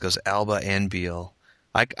Jessicas, Alba and Beal.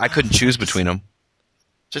 I couldn't choose between them.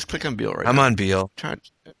 Just click on Beal right I'm now. on Beal.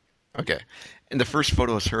 Okay. And the first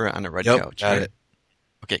photo is her on the red Yep, couch. got right? it.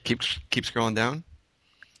 Okay, keep scrolling down.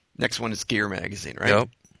 Next one is Gear Magazine, right? Yep.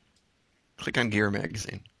 Click on Gear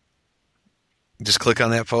Magazine. Just click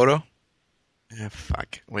on that photo.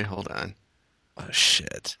 Fuck. Wait, hold on. Oh,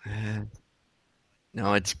 shit.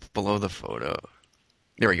 No, it's below the photo.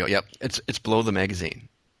 There we go. Yep, it's below the magazine.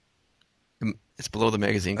 It's below the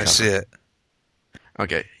magazine I cover. see it.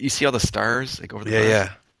 Okay, you see all the stars like over the Yeah, bars? yeah.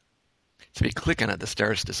 So if you click on it, the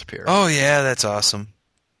stars disappear. Oh, yeah, that's awesome.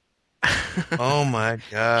 Oh, my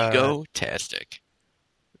God. Go-tastic.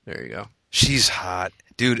 There you go. She's hot.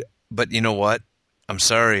 Dude, but you know what? I'm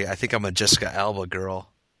sorry. I think I'm a Jessica Alba girl.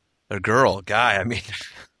 Or guy. I mean,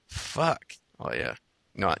 fuck. Oh yeah.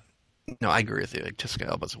 No, I agree with you. Like, Jessica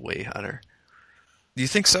Alba's way hotter. Do you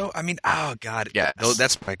think so? I mean, oh, God. Yes. No,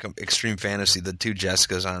 that's my extreme fantasy, the two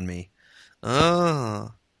Jessicas on me.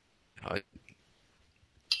 Oh. Oh,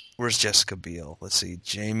 Where's Jessica Biel? Let's see.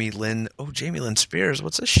 Jamie Lynn. Oh, Jamie Lynn Spears.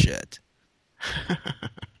 What's this shit?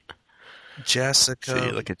 Jessica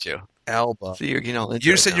see, look at you. Alba. See, you're getting all into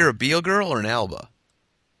You it said now. you're a Beal girl or an Alba?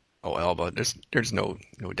 Oh, Alba. There's no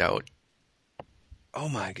doubt. Oh,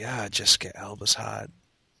 my God. Jessica Alba's hot.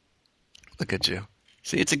 Look at you.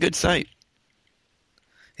 See, it's a good site.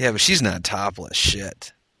 Yeah, but she's not topless.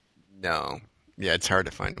 Shit. No. Yeah, it's hard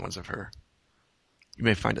to find ones of her. You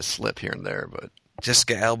may find a slip here and there, but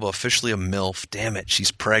Jessica Alba, officially a MILF. Damn it, she's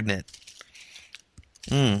pregnant.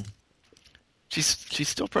 she's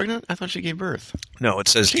still pregnant? I thought she gave birth. No, it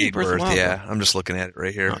says She gave gave birth a birth. while Yeah, ago. I'm just looking at it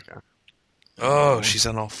right here. Okay. Oh, she's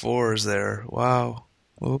on all fours there. Wow.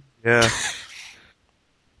 Oh, yeah.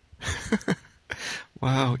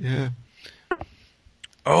 Wow, yeah.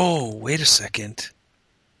 Oh, wait a second.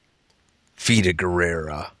 Vita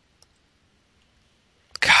Guerrera.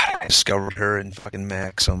 God, I discovered her in fucking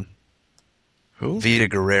Maxim. Who? Vita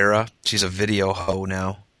Guerrera. She's a video hoe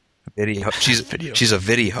now. She's a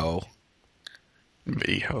video hoe.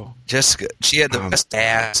 Video. Jessica, she had the best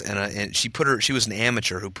ass, and she was an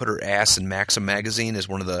amateur who put her ass in Maxim magazine as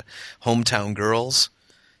one of the hometown girls,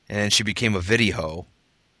 and she became a video.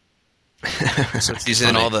 So she's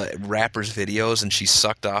in all the rappers' videos, and she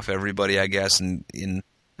sucked off everybody, I guess. And in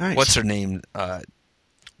Nice. what's her name?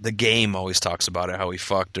 The Game always talks about it, how he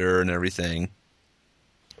fucked her and everything.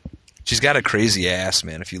 She's got a crazy ass,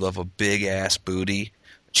 man. If you love a big ass booty,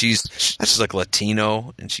 she's like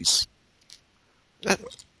Latino, and she's.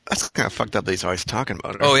 That's kind of fucked up that he's always talking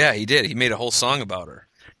about her. Oh yeah, he did. He made a whole song about her.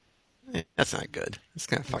 That's not good. That's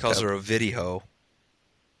kind of He fucked calls up. her a video.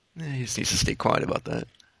 He just needs to stay quiet about that.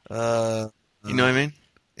 You know what I mean?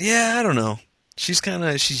 Yeah, I don't know. She's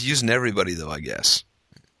using everybody though, I guess.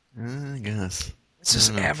 I guess. This is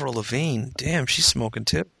Avril Lavigne. Damn, she's smoking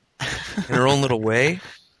too. In her own little way.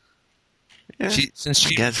 Yeah. Since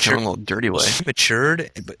she I guess in a little dirty way. she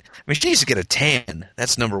matured, but I mean, she needs to get a tan.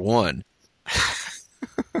 That's number one.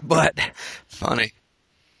 But Funny.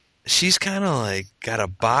 she's kind of like got a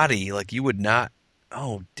body like you would not.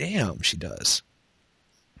 Oh, damn, she does.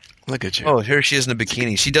 Look at you. Oh, here she is in a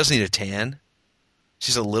bikini. She does need a tan.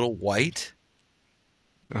 She's a little white,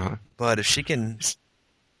 Uh-huh. but if she can,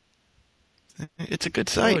 It's a good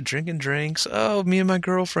site. drinking drinks. Oh, me and my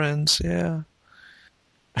girlfriends. Yeah.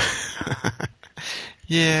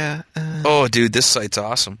 Yeah. Oh, dude, this site's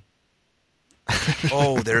awesome.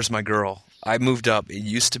 Oh, there's my girl. I moved up. It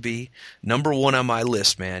used to be number one on my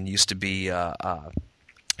list, man. Used to be.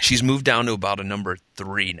 She's moved down to about a number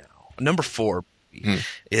 3 now. Number 4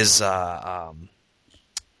 is. Oh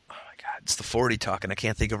my God, it's the 40 talking. I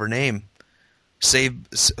can't think of her name.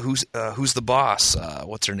 Who's the boss?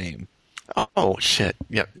 What's her name? Oh shit.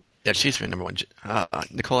 Yep. Yeah, she's my number one.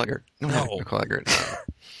 Nicole Eggert. No, not No. Nicole Eggert.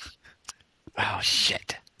 Oh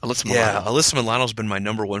shit. Alyssa Yeah, Milano. Alyssa Milano's been my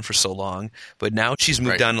number one for so long, but now she's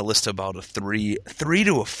moved Right. down the list to about a three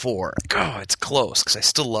to a four. God, it's close because I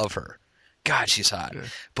still love her. God, she's hot. Yeah.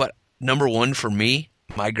 But number one for me,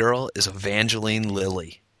 my girl, is Evangeline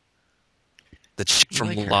Lilly, the chick You from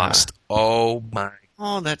like her, huh? Lost. Oh my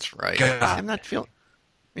Oh, that's right. See, God. I'm not feeling.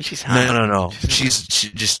 I mean, she's No, hot. no, no. She's not my. She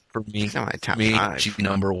just She's not my for top me, five. she's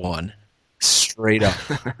number one. Straight up.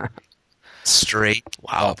 Straight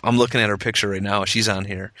Wow. up. I'm looking at her picture right now. She's on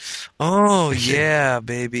here. Oh Is she? yeah,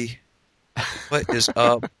 baby. What is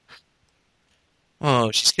up? Oh,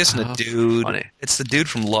 she's kissing a Oh, dude. funny. It's the dude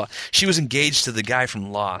from Lost. She was engaged to the guy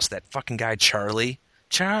from Lost, that fucking guy Charlie.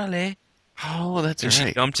 Charlie. Oh, that's And she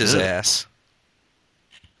right. dumped his Ugh. ass.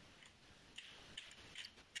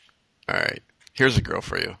 All right. Here's a girl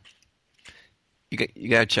for you. You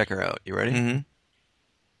gotta check her out. You ready? Hmm.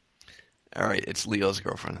 All right. It's Leo's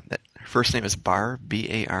girlfriend. Her first name is Bar,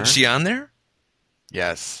 B-A-R. Is she on there?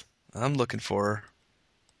 Yes. I'm looking for her.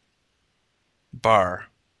 Bar.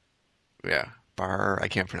 Yeah. Bar. I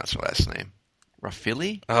can't pronounce her last name.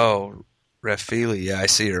 Rafili? Oh, Rafili. Yeah, I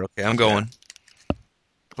see her. Okay, I'm Yeah. going.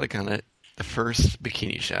 Click on it. The first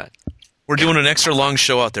bikini shot. We're doing an extra long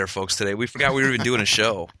show out there, folks, today. We forgot we were even doing a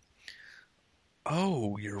show.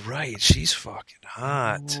 Oh, you're right. She's fucking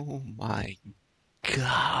hot. Oh my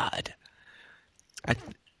God. I,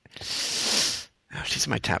 oh, she's in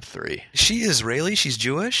my top three. Is she Israeli? She's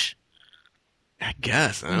Jewish? I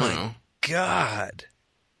guess. I Oh don't my know. God.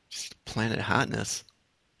 Just planet hotness.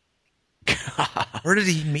 Where did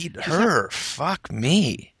he meet her? Fuck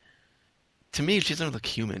me. To me, she doesn't look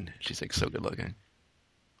human. She's like so good looking.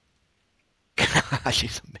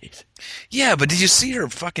 She's amazing. Yeah, but did you see her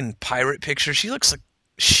fucking pirate picture? She looks like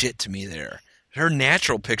shit to me there. Her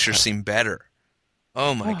natural pictures seem better.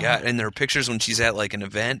 Oh my God. And her pictures when she's at like an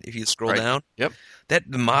event, if you scroll Right. down, Yep.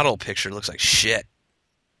 the model picture looks like shit.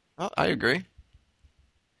 Oh, I agree.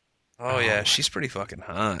 Oh Oh yeah, my she's pretty fucking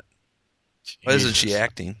hot. Why isn't she Jesus.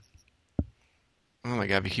 acting? Oh my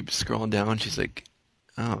God! If you keep scrolling down, she's like,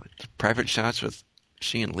 oh, private shots with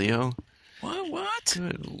she and Leo. What?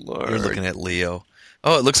 Good Lord. You're looking at Leo.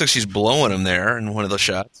 Oh, it looks like she's blowing him there in one of those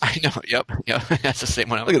shots. I know. Yep. Yep. That's the same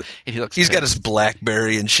one. Look at And he looks. He's got pissed. his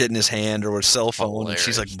BlackBerry and shit in his hand or his cell phone, and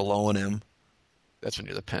she's like Hilarious. blowing him. That's when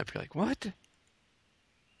you're the pimp. You're like, what?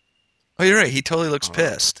 Oh, you're right. He totally looks Oh.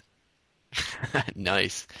 pissed.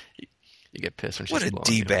 Nice. You get pissed when she's What a blowing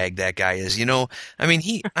you. d-bag that guy is. You know,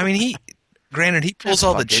 he. Granted, he pulls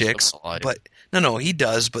all the Fuck, he's so chicks, polite. but no, he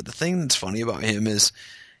does. But the thing that's funny about him is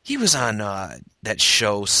he was on that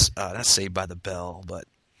show, not Saved by the Bell, but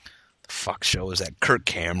the fuck show is that? Kirk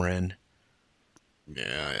Cameron,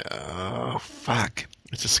 Yeah. Oh fuck!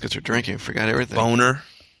 It's just because we're drinking. Forgot everything. Boner.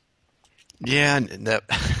 Yeah, and that.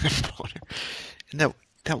 and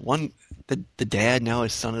that one. The dad now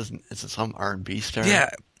his son is some R&B star. Yeah,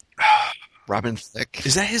 Robin Thicke.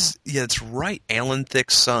 is that his? Yeah, that's right. Alan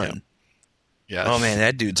Thicke's son. Yes. Oh man,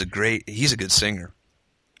 that dude's he's a good singer.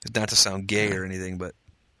 Not to sound gay or anything, but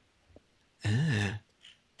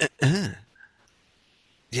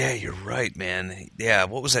yeah, you're right, man. Yeah,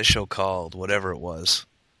 what was that show called? Whatever it was.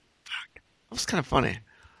 It was kind of funny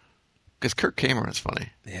because Kirk Cameron is funny.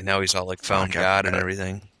 Yeah, now he's all like found Fuck, I God and forgot.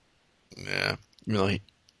 everything. Yeah, really.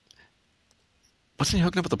 Wasn't he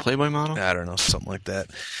hooking up with the Playboy model? I don't know, something like that.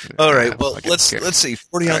 All right, well, fucking let's care. see.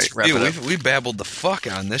 40 All ounce right, wrap review. it up. We babbled the fuck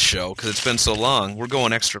on this show because it's been so long. We're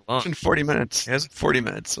going extra long. It's been 40 minutes. Has it? 40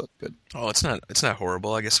 minutes. So good. Oh, it's not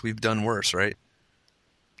horrible. I guess we've done worse, right?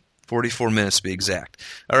 44 minutes to be exact.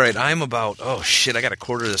 All right, I'm about. Oh shit! I got a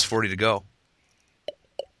quarter of this 40 to go.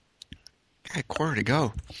 Got a quarter to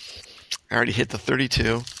go. I already hit the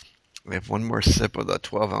 32. We have one more sip of the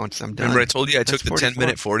 12 ounce. I'm done. Remember, I told you I took That's the 10 44.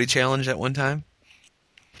 minute 40 challenge at one time.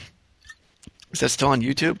 Is that still on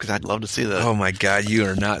YouTube? Because I'd love to see that. Oh my god, you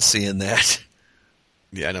are not seeing that.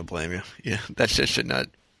 Yeah, I don't blame you. Yeah, that shit should not.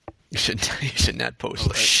 You should not post Oh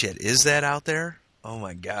that. shit, is that out there? Oh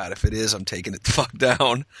my god, if it is, I'm taking it the fuck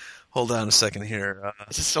down. Hold on a second here.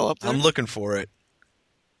 Is it still up there? I'm looking for it.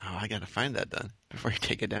 Oh, I gotta find that then before you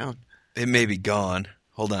take it down. It may be gone.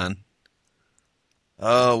 Hold on.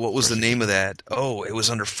 Oh, what was the name of that? Oh, it was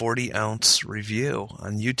under 40 ounce review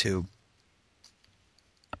on YouTube.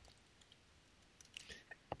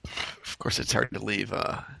 Of course, it's hard to leave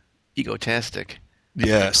egotastic.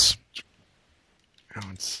 Yes.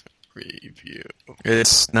 Ounce review.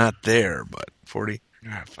 It's not there, but 40.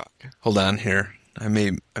 Ah, fuck. Hold on here. I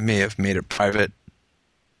may have made it private.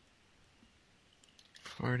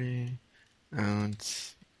 40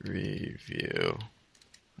 ounce review.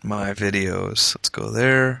 My videos. Let's go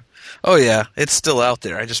there. Oh yeah, it's still out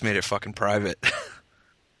there. I just made it fucking private.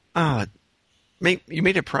 Oh, you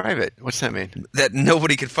made it private. What's that mean? That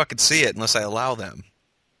nobody can fucking see it unless I allow them.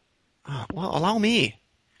 Oh, well, allow me.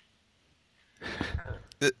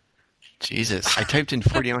 Uh, Jesus, I typed in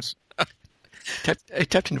 40 ounce. I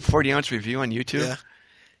typed in 40-ounce review on YouTube. Yeah.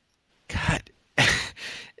 God,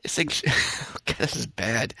 it's like God, this is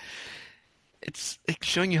bad. It's like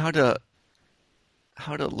showing you how to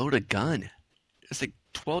load a gun. It's like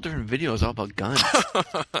 12 different videos all about guns.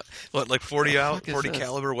 What, like 40 fuck is 40 this?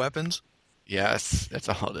 caliber weapons? Yes, that's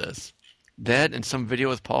all it is. That and some video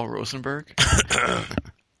with Paul Rosenberg.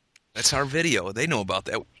 That's our video. They know about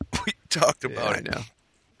that. We talked Yeah, about I it. know.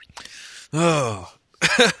 Oh.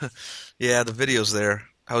 Yeah, the video's there.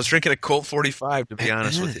 I was drinking a Colt 45, to be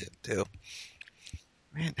honest with you, too.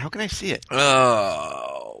 Man, how can I see it?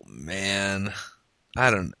 Oh, man.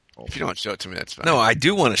 I don't know. If you don't want to show it to me, that's fine. No, I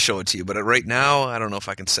do want to show it to you, but right now, I don't know if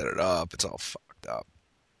I can set it up. It's all fucked up.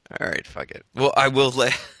 All right, fuck it. Well, I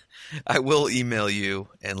will email you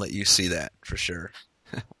and let you see that for sure.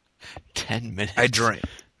 10 minutes. I drank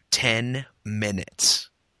 10 minutes.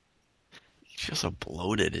 You feel so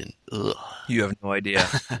bloated and ugh. You have no idea.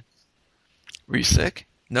 Were you sick?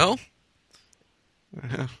 No?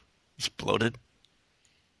 Just bloated?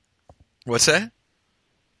 What's that?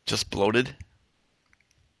 Just bloated?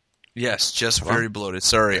 Yes, just Well- very bloated.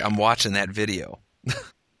 Sorry, I'm watching that video.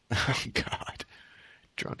 Oh, God.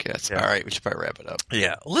 Drunk ass. Yeah. All right, we should probably wrap it up.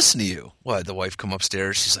 Yeah, listen to you. What, the wife come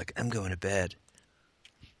upstairs? She's like, I'm going to bed.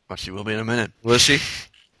 Well, she will be in a minute. Will she?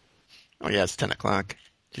 Oh, yeah, it's 10 o'clock.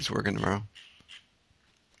 She's working tomorrow.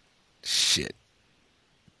 Shit.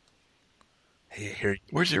 Hey, here,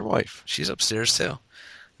 Where's your wife? she's upstairs too.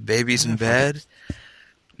 Baby's in bed.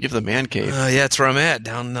 You have the man cave. Yeah, that's where I'm at,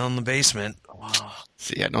 down in the basement. Wow.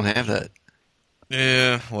 See, I don't have that.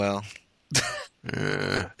 Yeah, well,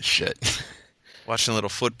 Shit. watching a little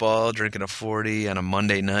football, drinking a 40 on a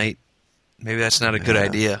Monday night. Maybe that's not a good Yeah.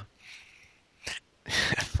 idea.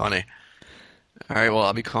 Funny. All right, well,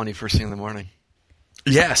 I'll be calling you first thing in the morning.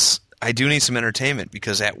 Yes, I do need some entertainment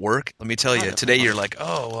because at work, let me tell you, yeah. today you're like,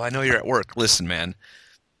 oh, well, I know you're at work. Listen, man,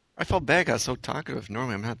 I felt bad. I was so talkative.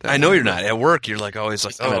 Normally, I'm not that. I know you're not. At work, you're like always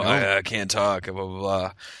like, I'm oh, at home. I can't talk, blah, blah,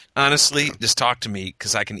 blah. Honestly, just talk to me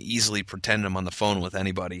because I can easily pretend I'm on the phone with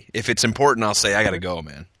anybody. If it's important, I'll say, I got to go,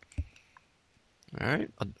 man. All right,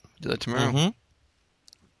 I'll do that tomorrow.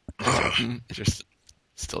 Mm-hmm. It's just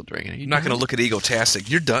still drinking. I'm not going to look at Egotastic.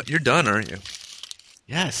 You're done, aren't you?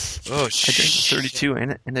 Yes. Oh, I drank 32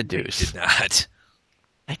 and a You deuce. did not.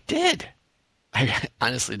 I did. I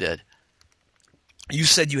honestly did. You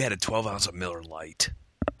said you had a 12 ounce of Miller Lite.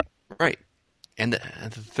 Right. And the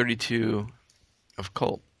 32 of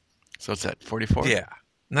Colt. So it's at 44? Yeah.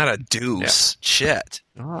 Not a deuce. Shit.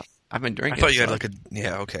 Oh, I've been I drinking. thought you had so like a...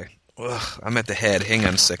 Yeah, okay. Ugh, I'm at the head. Hang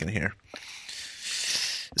on a second here.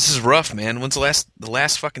 This is rough, man. When's the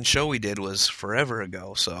last fucking show we did was forever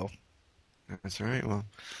ago, so... That's all right. Well,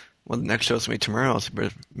 the next show's going to be tomorrow. So you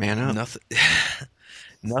better man up. Nothing...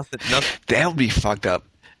 nothing... That would be fucked up.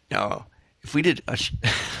 No. If we did this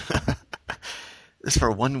for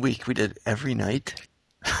 1 week, we did every night.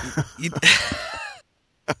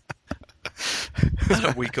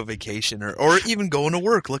 Not a week of vacation or even going to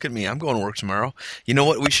work. Look at me. I'm going to work tomorrow. You know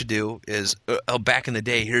what we should do is, back in the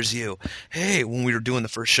day, here's you. Hey, when we were doing the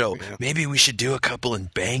first show, Yeah. maybe we should do a couple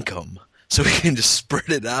and bank them so we can just spread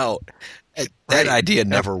it out. That Right. idea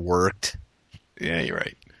never worked. Yeah, you're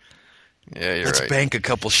right. Yeah, you're Let's right. bank a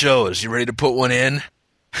couple shows. You ready to put one in?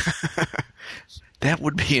 That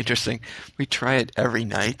would be interesting. We try it every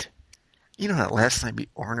night. You know that last night be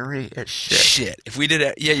ornery as shit. Shit. If we did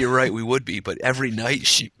it, yeah, you're right. We would be, but every night,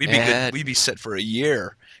 we'd be good. Bad. We'd be set for a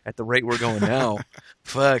year at the rate we're going now.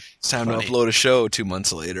 Fuck. It's time Funny. to upload a show 2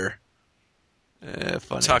 months later.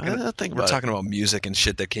 Funny. Talking, think we're about talking about music and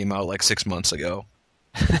shit that came out like 6 months ago.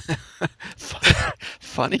 it.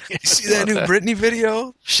 Funny. You see that new Britney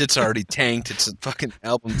video? Shit's already tanked. It's a fucking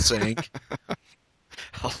album sank.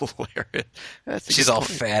 Hilarious. That's a She's good all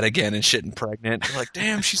point. fat again and shit and pregnant. You're like,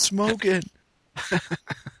 damn, she's smoking.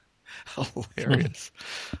 Hilarious.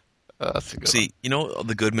 That's a good See, you know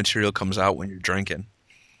the good material comes out when you're drinking.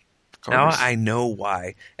 one. Now Of course. I know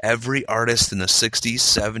why every artist in the 60s,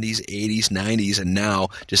 70s, 80s, 90s, and now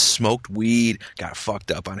just smoked weed, got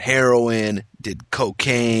fucked up on heroin, did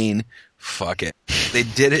cocaine. Fuck it. They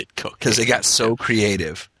did it because they got so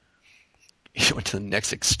creative. You went to the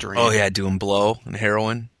next extreme. Oh, yeah, doing blow and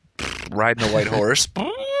heroin, riding a white horse.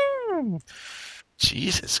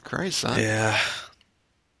 Jesus Christ, son. Yeah.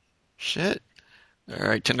 Shit. All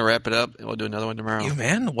right, time to wrap it up, and we'll do another one tomorrow. You,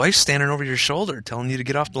 man, the wife's standing over your shoulder telling you to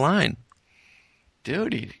get off the line.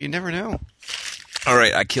 Dude, you never know. All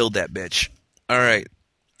right, I killed that bitch. All right.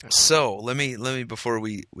 So, let me before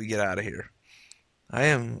we get out of here. I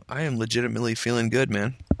am legitimately feeling good,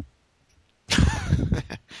 man.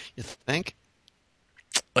 You think?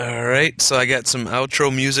 All right, so I got some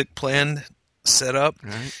outro music planned, set up.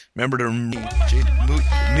 All right. Remember to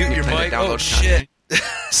mute your mic. Oh, shit.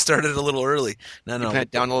 Started a little early. No. You plan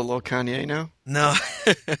to download a little Kanye now? No.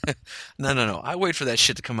 No. I wait for that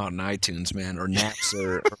shit to come out in iTunes, man, or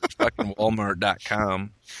Napster, or fucking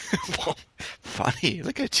Walmart.com. Well, funny.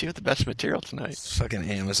 Look at you with the best material tonight. Fucking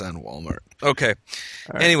Amazon, Walmart. Okay.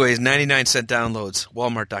 Right. Anyways, 99-cent downloads.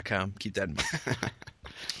 Walmart.com. Keep that in mind.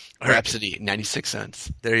 Rhapsody, 96 cents.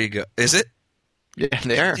 There you go. Is it? Yeah,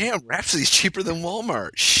 they are. Damn, Rhapsody's cheaper than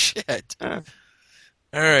Walmart. Shit. All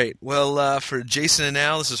right. Well, for Jason and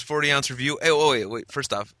Al, this is 40-Ounce Review. Oh, wait.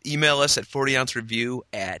 First off, email us at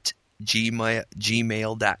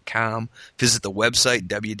 40ouncereview@gmail.com. Visit the website,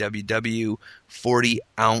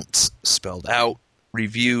 www.40ounce, spelled out,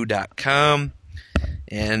 review.com.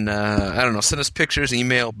 And, I don't know, send us pictures,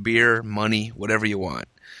 email, beer, money, whatever you want.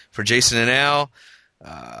 For Jason and Al,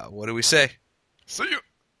 what do we say? See ya.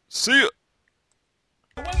 See ya.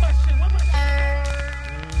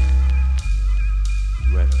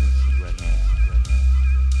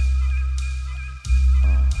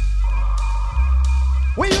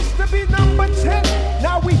 We used to be number 10,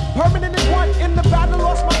 now we permanent in one. In the battle,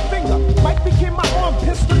 lost my finger. Mike became my arm,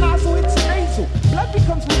 pistol nozzle hits a nasal. Blood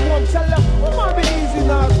becomes lukewarm, tell them, I'ma be easy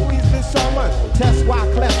now, squeeze this summer. Test why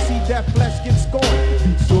cleft, see that flesh get scorned.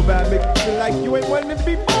 Beat so bad, make you feel like you ain't wanting to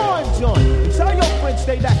be born, John. And tell your friends,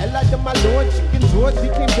 stay the hell out of my lord. Chicken George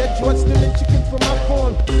became dead George, stealing chicken from my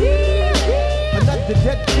farm. Another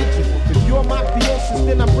dead pigeon. If you're mafiosis,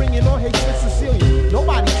 then I'm bringing on hatred Sicilian.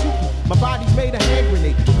 Nobody shoot me. My body's made a hand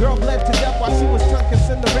grenade. Girl bled to death while she was tongue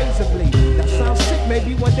kissing the razor blade. That sounds sick,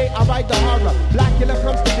 maybe one day I'll write the horror. Blackula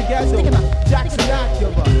comes to the ghetto. Jackson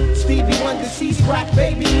Acura. Stevie Wonder sees crack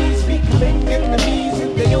babies. Becoming enemies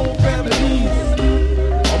in their own families.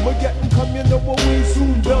 I'ma get them come, you know what we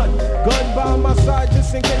soon done. Gun by my side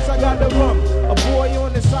just in case I gotta run. A boy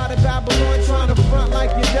on the side of Babylon trying to front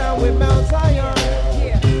like you're down with Mount Zion.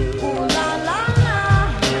 Yeah. Ooh la la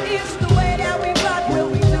la. It's the way that we rock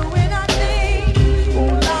when we doing our thing. Ooh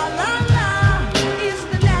la la la. It's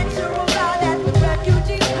the natural law that the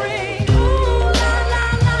refugees bring. Ooh la la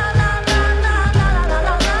la la la la la la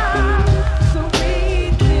la la. So we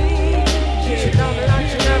think.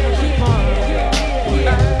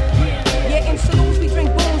 Yeah, in saloons we drink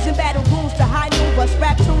booze and battle rooms to high noon. Bust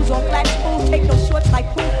rap tunes on flat spoons. Take no shorts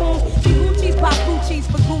like poo-poos. See Gucci's, pop Gucci's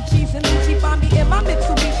for Gucci's and Gucci. Find me in my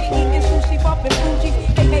Mitsubishi eating sushi, bumping Fuji.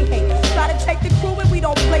 Hey. Try to take the crew and we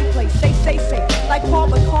don't play. Say. Like Paul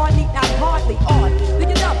McCartney, not hardly odd. Look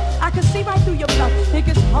it up, I can see right through your bluff.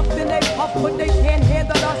 Niggas puffin' they puff, but they can't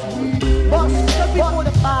handle us. We bust, cause we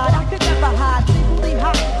fortified. I could never hide. Simply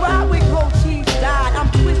hot, ride with gold cheese died. I'm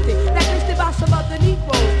twisted, blacklisted by some other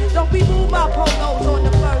Negroes. Don't be move my polos on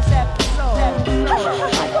the first episode.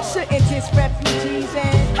 You shouldn't diss refugees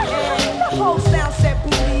and the whole sound set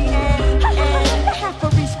booty and have to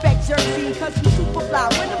respect Jersey, cause we super fly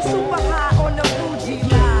when I'm super high on the Fuji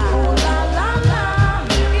line. Ooh la la la,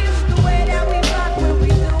 it's the way that we rock when we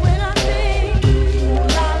doing our thing. Ooh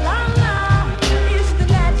la la la, it's the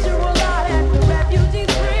natural law that the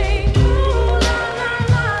refugees bring. Ooh la la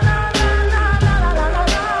la la la la la la la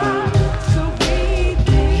la. So we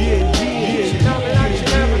think. Yeah.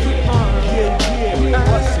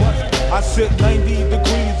 I sit 90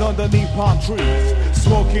 degrees underneath palm trees,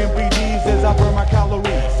 smoking BDs as I burn my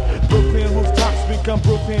calories. Brooklyn rooftops become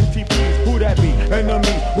Brooklyn TPs. Who that be?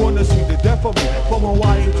 Enemy, wanna see the death of me. From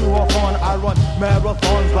Hawaii to Hawthorne, I run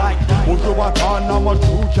marathons like Ujjwatan. I'm a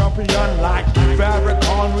true champion like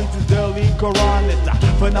Farrakhan reads his daily Quran. It's a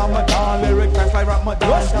phenomenon, lyric fast like Ramadan.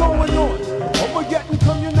 What's going on? I'ma get and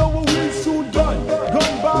come, you know what we soon done.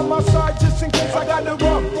 Gun by my side just in case I gotta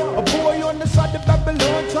run. A boy on the side of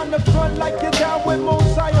Babylon trying to front like you're down with Mount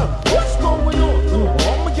Zion. What's going on?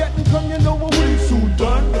 I'ma get and come, you know what we soon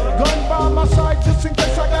done. Gun by my side just in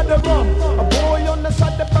case I gotta run. A boy on the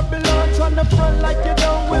side of Babylon trying to front like you're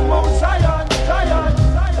down with Mount Zion. Zion.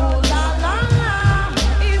 Ooh la la la,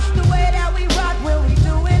 it's the way that we rock when we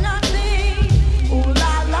doing our thing. Ooh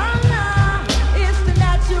la la la, it's the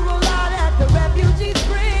natural law that the refugees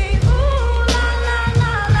bring. Ooh la la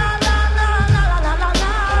la la la la la la la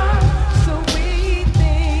la. So we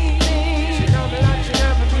think.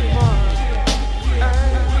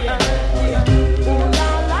 Ooh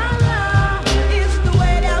la la la, it's the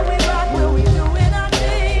way that we rock when we doing our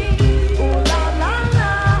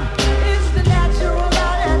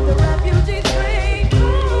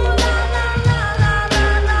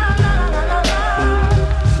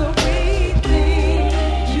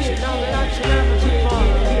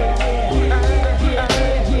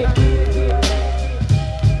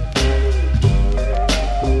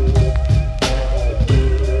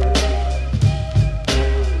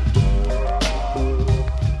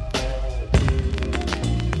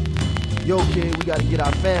yo, kid, we gotta get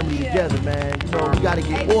our family together, man. You know, we gotta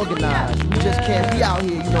get organized. We just can't be out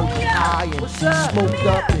here, you know, just high and smoked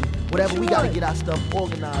up and whatever. We gotta get our stuff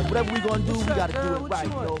organized. Whatever we gonna do, we gotta do it right,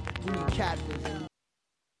 yo. We need captains.